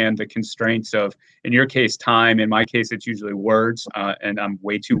understand the constraints of, in your case, time. In my case, it's usually words, and I'm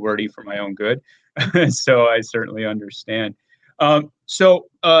way too wordy for my own good. So I certainly understand. So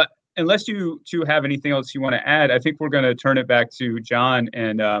unless you two have anything else you want to add, I think we're going to turn it back to John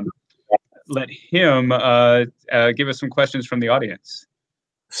and let him give us some questions from the audience.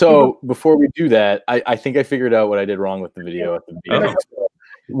 So before we do that, I think I figured out what I did wrong with the video at the beginning. So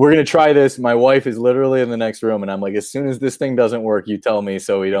we're going to try this. My wife is literally in the next room, and I'm like, as soon as this thing doesn't work, you tell me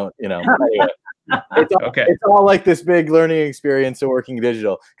so we don't, you know. It's all like this big learning experience of working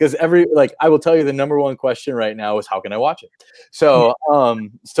digital, because I will tell you the number one question right now is how can I watch it? So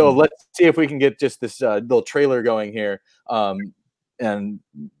let's see if we can get just this little trailer going here, and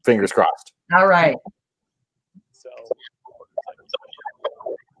fingers crossed. All right.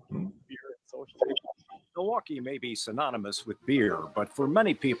 Milwaukee may be synonymous with beer, but for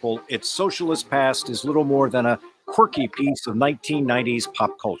many people, its socialist past is little more than a quirky piece of 1990s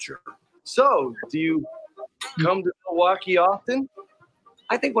pop culture. So, do you come to Milwaukee often?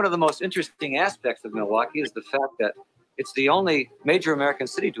 I think one of the most interesting aspects of Milwaukee is the fact that it's the only major American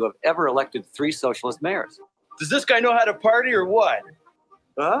city to have ever elected 3 socialist mayors. Does this guy know how to party or what?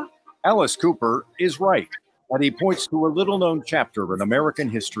 Huh? Alice Cooper is right, but he points to a little-known chapter in American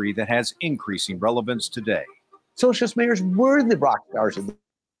history that has increasing relevance today. Socialist mayors were the rock stars of the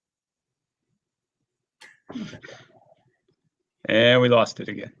And we lost it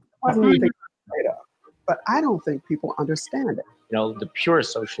again. But I don't think people understand it. You know, the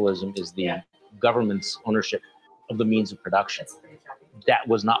purest socialism is the government's ownership of the means of production. That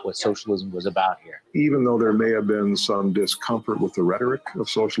was not what socialism was about here. Even though there may have been some discomfort with the rhetoric of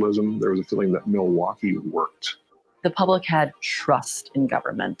socialism, there was a feeling that Milwaukee worked. The public had trust in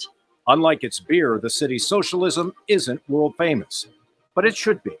government. Unlike its beer, the city's socialism isn't world famous, but it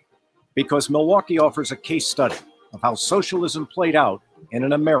should be, because Milwaukee offers a case study of how socialism played out in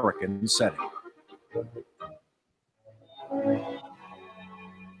an American setting.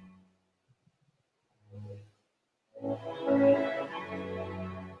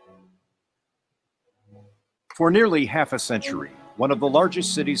 For nearly half a century, one of the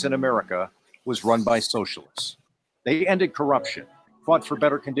largest cities in America was run by socialists. They ended corruption, fought for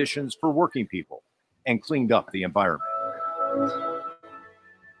better conditions for working people, and cleaned up the environment.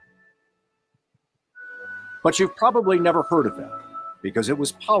 But you've probably never heard of them, because it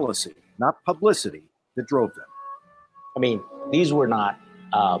was policy, not publicity, that drove them. I mean, these were not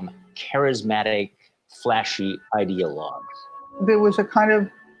charismatic, flashy ideologues. There was a kind of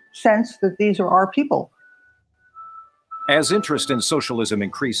sense that these are our people. As interest in socialism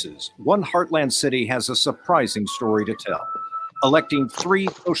increases, one heartland city has a surprising story to tell, electing 3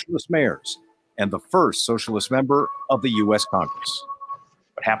 socialist mayors and the first socialist member of the U.S. Congress.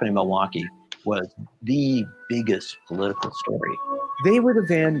 What happened in Milwaukee was the biggest political story. They were the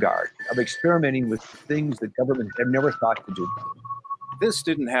vanguard of experimenting with things that government had never thought to do. This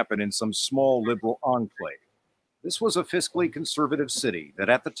didn't happen in some small liberal enclave. This was a fiscally conservative city that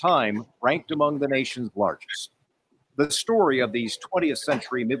at the time ranked among the nation's largest. The story of these 20th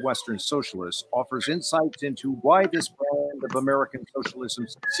century Midwestern socialists offers insights into why this brand of American socialism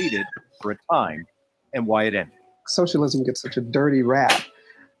succeeded for a time and why it ended. Socialism gets such a dirty rap,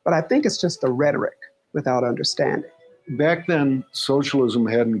 but I think it's just a rhetoric without understanding. Back then, socialism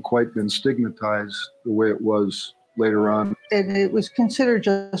hadn't quite been stigmatized the way it was later on. And it was considered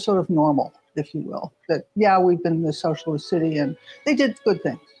just sort of normal, if you will, that, yeah, we've been in the socialist city and they did good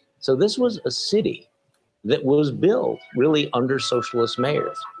things. So this was a city that was built really under socialist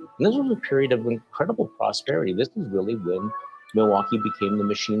mayors. And this was a period of incredible prosperity. This is really when Milwaukee became the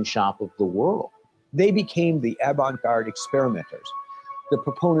machine shop of the world. They became the avant-garde experimenters, the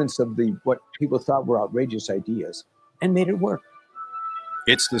proponents of what people thought were outrageous ideas, and made it work.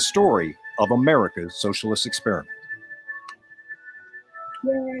 It's the story of America's socialist experiment.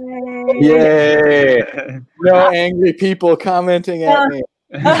 Yay! Yay! No angry people commenting at me.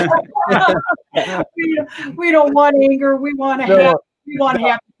 we don't want anger. We want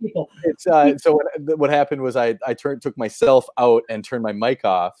happy people. It's so what happened was I took myself out and turned my mic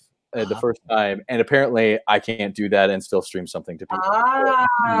off the first time, and apparently I can't do that and still stream something to people.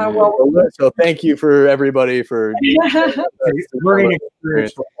 So thank you for everybody for learning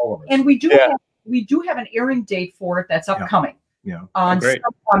experience for all of us. And we do have an airing date for it that's upcoming. Yeah. On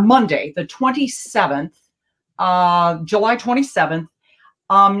Monday, the 27th, July 27th.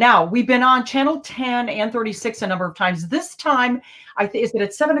 Now we've been on channel 10 and 36 a number of times. This time, is it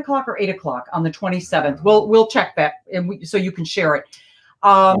at 7 o'clock or 8 o'clock on the 27th? We'll check that, and so you can share it.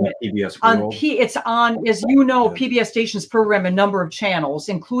 PBS World. It's on, as you know, PBS stations program a number of channels,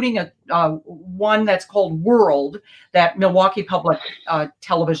 including one that's called World that Milwaukee Public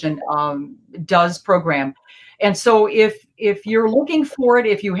Television does program. And so if you're looking for it,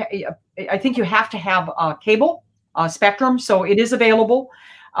 I think you have to have cable. Spectrum, so it is available.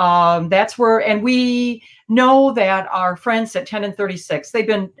 That's where, and we know that our friends at 10 and 36, they've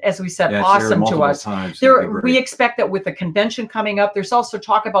been, as we said, awesome to us. We expect that with the convention coming up, there's also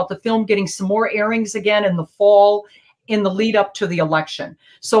talk about the film getting some more airings again in the fall in the lead up to the election.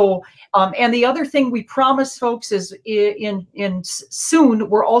 So, and the other thing we promise folks is in soon,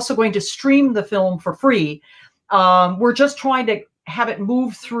 we're also going to stream the film for free. We're just trying to have it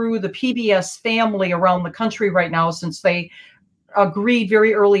move through the PBS family around the country right now, since they agreed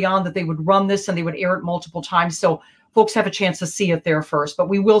very early on that they would run this and they would air it multiple times. So folks have a chance to see it there first, but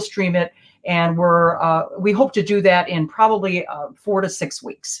we will stream it, and we hope to do that in probably 4 to 6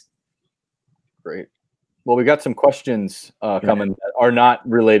 weeks. Great. Well, we got some questions coming that are not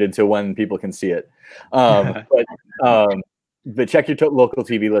related to when people can see it, but check your local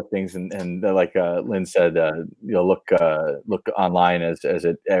TV listings, and like Lynn said, look online as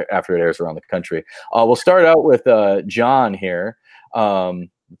it after it airs around the country. We'll start out with John here.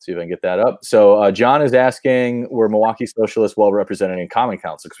 Let's see if I can get that up. So John is asking, were Milwaukee Socialists well represented in Common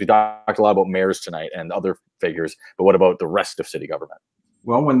Council? Because we talked a lot about mayors tonight and other figures, but what about the rest of city government?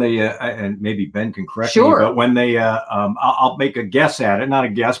 Well, when they, and maybe Ben can correct Sure. me, but when they, I'll make a guess at it, not a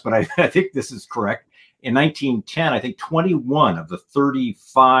guess, but I think this is correct. In 1910, I think 21 of the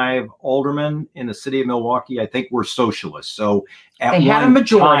 35 aldermen in the city of Milwaukee, I think, were socialists. So at one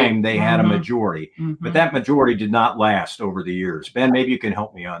time, they had a majority, but that majority did not last over the years. Ben, maybe you can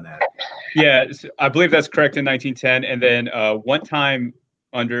help me on that. Yeah, I believe that's correct in 1910. And then one time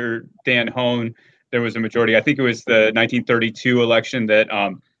under Dan Hone, there was a majority. I think it was the 1932 election that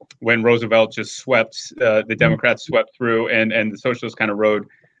when Roosevelt just swept, the Democrats swept through, and the socialists kind of rode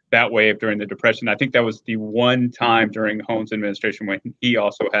that wave during the Depression. I think that was the one time during Hone's administration when he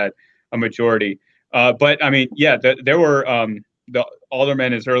also had a majority. But I mean, yeah, there were the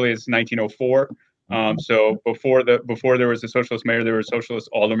aldermen as early as 1904. So before there was a socialist mayor, there were socialist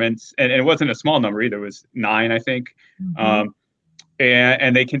aldermen, and it wasn't a small number either. It was 9, I think.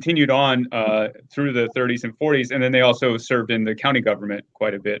 And they continued on through the 30s and 40s, and then they also served in the county government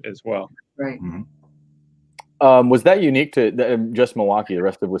quite a bit as well. Right. Was that unique to just Milwaukee? The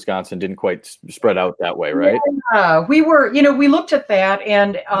rest of Wisconsin didn't quite spread out that way, right? Yeah, we were, we looked at that,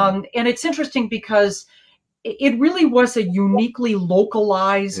 and it's interesting because it really was a uniquely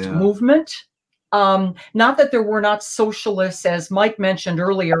localized movement. Not that there were not socialists, as Mike mentioned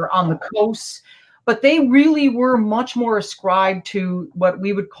earlier, on the coast, but they really were much more ascribed to what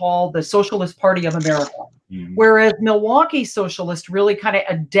we would call the Socialist Party of America. Whereas Milwaukee Socialist really kind of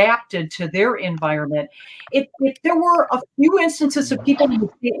adapted to their environment. There were a few instances of people in the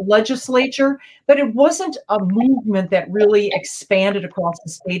state legislature, but it wasn't a movement that really expanded across the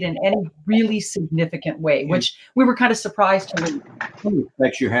state in any really significant way, which we were kind of surprised to learn.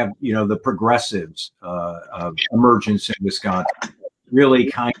 That you have, the progressives of emergence in Wisconsin, really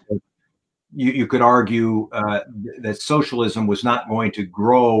kind of, you could argue that socialism was not going to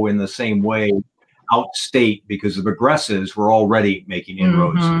grow in the same way outstate because the progressives were already making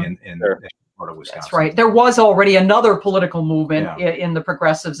inroads in part of Wisconsin. That's right. There was already another political movement in the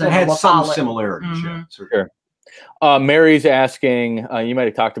progressives. It had some similarities. Sure. Mary's asking, you might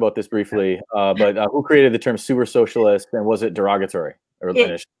have talked about this briefly, but who created the term sewer socialist, and was it derogatory? Or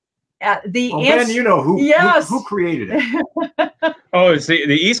Ben, who created it? Oh, it's the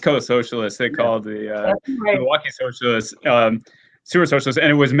East Coast Socialists. They called the Milwaukee Socialists sewer socialists,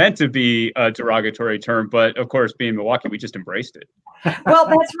 and it was meant to be a derogatory term, but of course, being Milwaukee, we just embraced it. Well,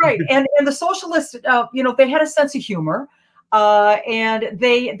 that's right, and the socialists, they had a sense of humor, and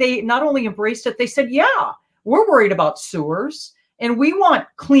they not only embraced it, they said, yeah, we're worried about sewers, and we want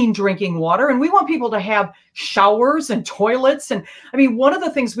clean drinking water, and we want people to have showers and toilets. And I mean, one of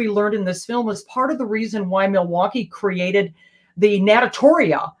the things we learned in this film is part of the reason why Milwaukee created the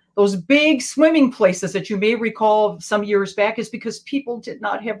natatoria, those big swimming places that you may recall some years back, is because people did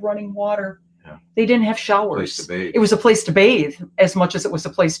not have running water. They didn't have showers. It was a place to bathe as much as it was a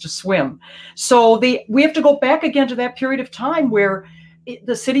place to swim. So we have to go back again to that period of time where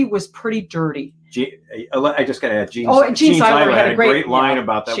the city was pretty dirty. I just got to add, Jean Seiler had a great line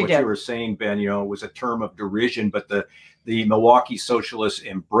about that. What you were saying, Ben, it was a term of derision, but the Milwaukee Socialists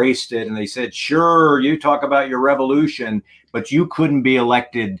embraced it, and they said, sure, you talk about your revolution, but you couldn't be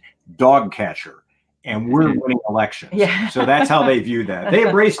elected dog catcher, and we're winning elections. So that's how they viewed that. They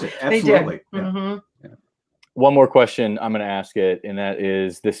embraced it. Absolutely. They did. One more question, I'm going to ask it, and that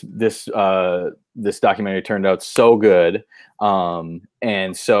is this documentary turned out so good,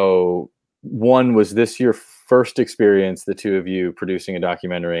 and so one, was this your first experience, the two of you producing a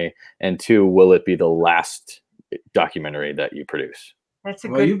documentary, and two, will it be the last documentary that you produce? That's a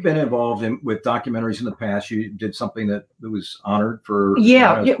well, you've been involved with documentaries in the past. You did something that was honored for.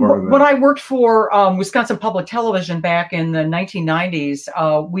 When I worked for Wisconsin Public Television back in the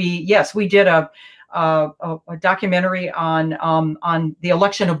 1990s, we did a a documentary on the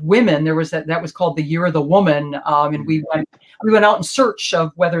election of women. There was that was called The Year of the Woman, and we went out in search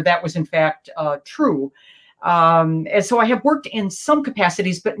of whether that was in fact true. And so I have worked in some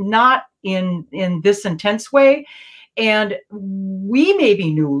capacities, but not in this intense way. And we may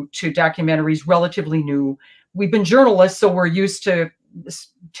be new to documentaries, relatively new. We've been journalists, so we're used to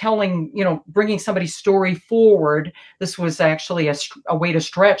telling, bringing somebody's story forward. This was actually a way to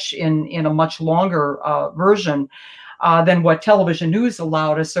stretch in a much longer version than what television news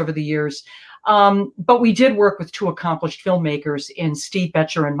allowed us over the years. But we did work with two accomplished filmmakers in Steve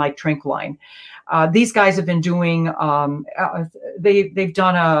Betcher and Mike Trinkline. These guys have been doing, they've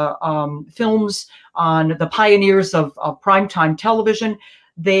done films on the pioneers of primetime television.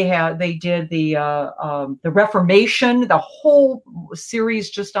 They did the Reformation, the whole series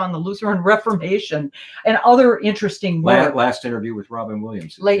just on the Lutheran Reformation, and other interesting work. Last interview with Robin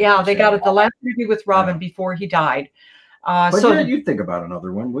Williams. Yeah, they got it. The last interview with Robin before he died. But so you'd think about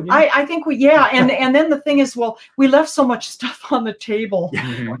another one, wouldn't you? I think and then the thing is, well, we left so much stuff on the table.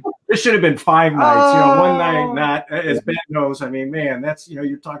 This should have been 5 nights, one night, not as bad knows. I mean, man, that's,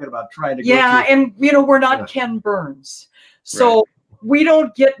 you're talking about trying to go through. And we're not Ken Burns. So right. We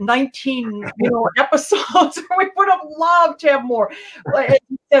don't get 19, episodes. We would have loved to have more. As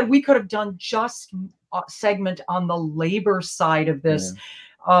you said, we could have done just a segment on the labor side of this.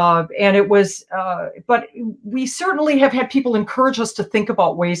 Yeah. And it was, but we certainly have had people encourage us to think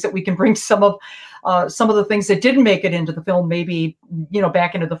about ways that we can bring some of the things that didn't make it into the film, maybe,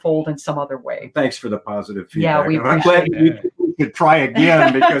 back into the fold in some other way. Thanks for the positive feedback. Yeah, I'm glad you could try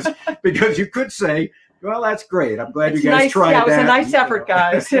again because you could say, well, that's great. I'm glad you guys tried that. Yeah, it was a nice effort,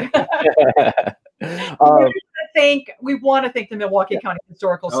 guys. We want to thank the Milwaukee County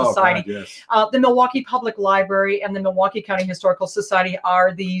Historical Society. God, yes. The Milwaukee Public Library and the Milwaukee County Historical Society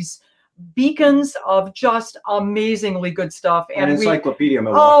are these beacons of just amazingly good stuff. And Encyclopedia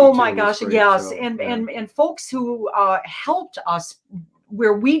Milwaukee. Oh my gosh, great, yes. So, and folks who helped us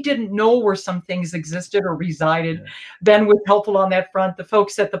where we didn't know where some things existed or resided. Yeah. Ben was helpful on that front. The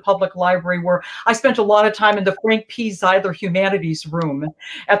folks at the public library were, I spent a lot of time in the Frank P. Zeidler Humanities Room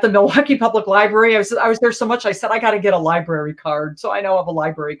at the Milwaukee Public Library. I was there so much, I said, I got to get a library card. So I now have a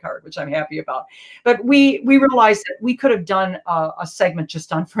library card, which I'm happy about. But we realized that we could have done a segment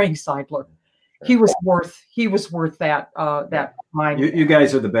just on Frank Zeidler. He was worth that time. You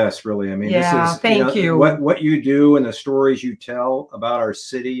guys are the best, really. I mean, yeah, this is thank you. What you do and the stories you tell about our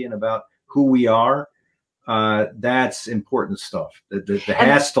city and about who we are. That's important stuff. That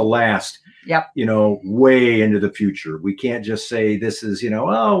has to last. Yep. Way into the future. We can't just say this is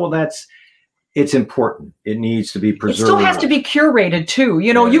it's important. It needs to be preserved. It still has to be curated too.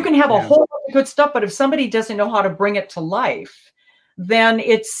 You can have a whole lot of good stuff, but if somebody doesn't know how to bring it to life, then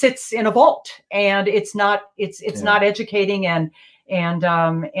it sits in a vault and it's not not educating and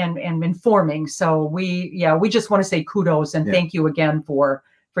informing. So we just want to say kudos and thank you again for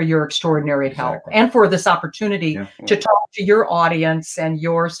your extraordinary help and for this opportunity to talk to your audience and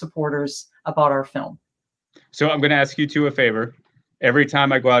your supporters about our film. So I'm going to ask you two a favor. Every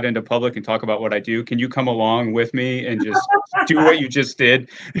time I go out into public and talk about what I do, can you come along with me and just do what you just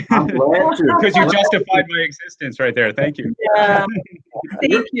did? Because you justified my existence right there. Thank you. Yeah,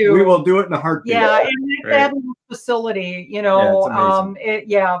 thank you. We will do it in a heartbeat. Yeah, and that facility,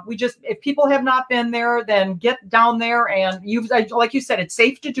 we just, if people have not been there, then get down there and like you said, it's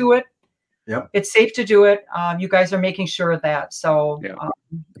safe to do it. Yep. It's safe to do it. You guys are making sure of that. So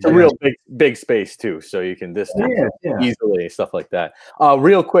it's a real big space too, so you can distance easily, stuff like that.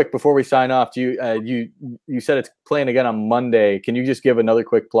 Real quick before we sign off, do you said it's playing again on Monday. Can you just give another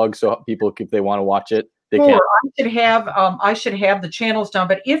quick plug so people, if they want to watch it, they can? I should have the channels down,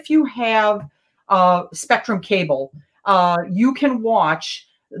 but if you have Spectrum Cable, you can watch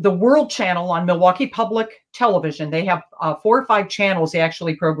the World Channel on Milwaukee Public Television. They have 4 or 5 channels they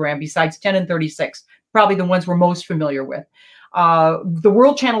actually program besides 10 and 36, probably the ones we're most familiar with. The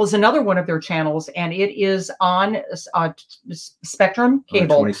World Channel is another one of their channels, and it is on Spectrum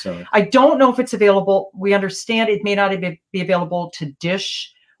Cable. I don't know if it's available. We understand it may not be available to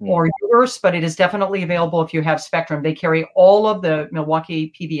Dish or yours, but it is definitely available if you have Spectrum. They carry all of the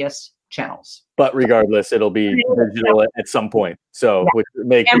Milwaukee PBS channels. But regardless, it'll be digital at some point. So we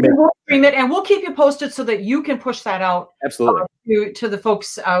will stream it, and we'll keep you posted so that you can push that out. Absolutely. To the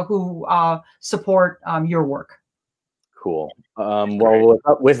folks who support your work. Cool. Well,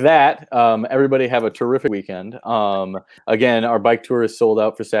 with that, everybody have a terrific weekend. Again, our bike tour is sold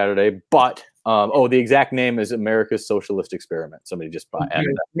out for Saturday, but The exact name is America's Socialist Experiment. Somebody just added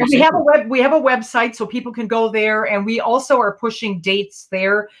that. And we have a website, so people can go there, and we also are pushing dates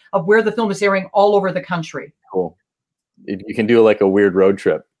there of where the film is airing all over the country. Cool. You can do like a weird road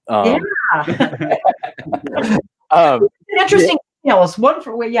trip. Yeah. Interesting. Emails. One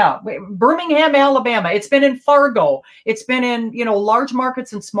for Birmingham, Alabama. It's been in Fargo. It's been in large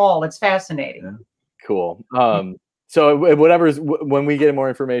markets and small. It's fascinating. Yeah. Cool. So when we get more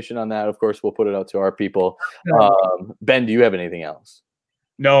information on that, of course, we'll put it out to our people. Ben, do you have anything else?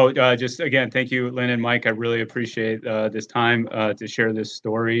 No, just again, thank you, Lynn and Mike. I really appreciate this time to share this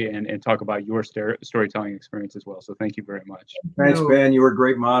story and talk about your storytelling experience as well. So thank you very much. Thanks, Ben. You were a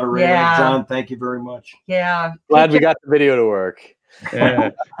great moderator. Yeah. John, thank you very much. Yeah. Glad we got the video to work. Yeah.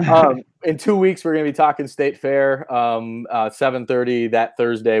 In 2 weeks, we're going to be talking State Fair, 7:30 that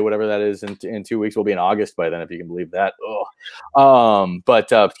Thursday, whatever that is. In 2 weeks, we'll be in August by then, if you can believe that.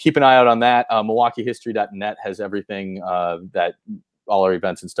 But keep an eye out on that. MilwaukeeHistory.net has everything that all our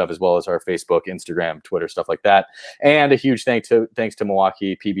events and stuff, as well as our Facebook, Instagram, Twitter, stuff like that. And a huge thanks to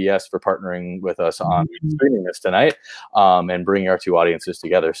Milwaukee PBS for partnering with us on streaming this tonight and bringing our two audiences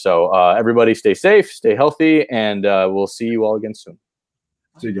together. So everybody stay safe, stay healthy, and we'll see you all again soon.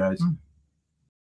 See you guys.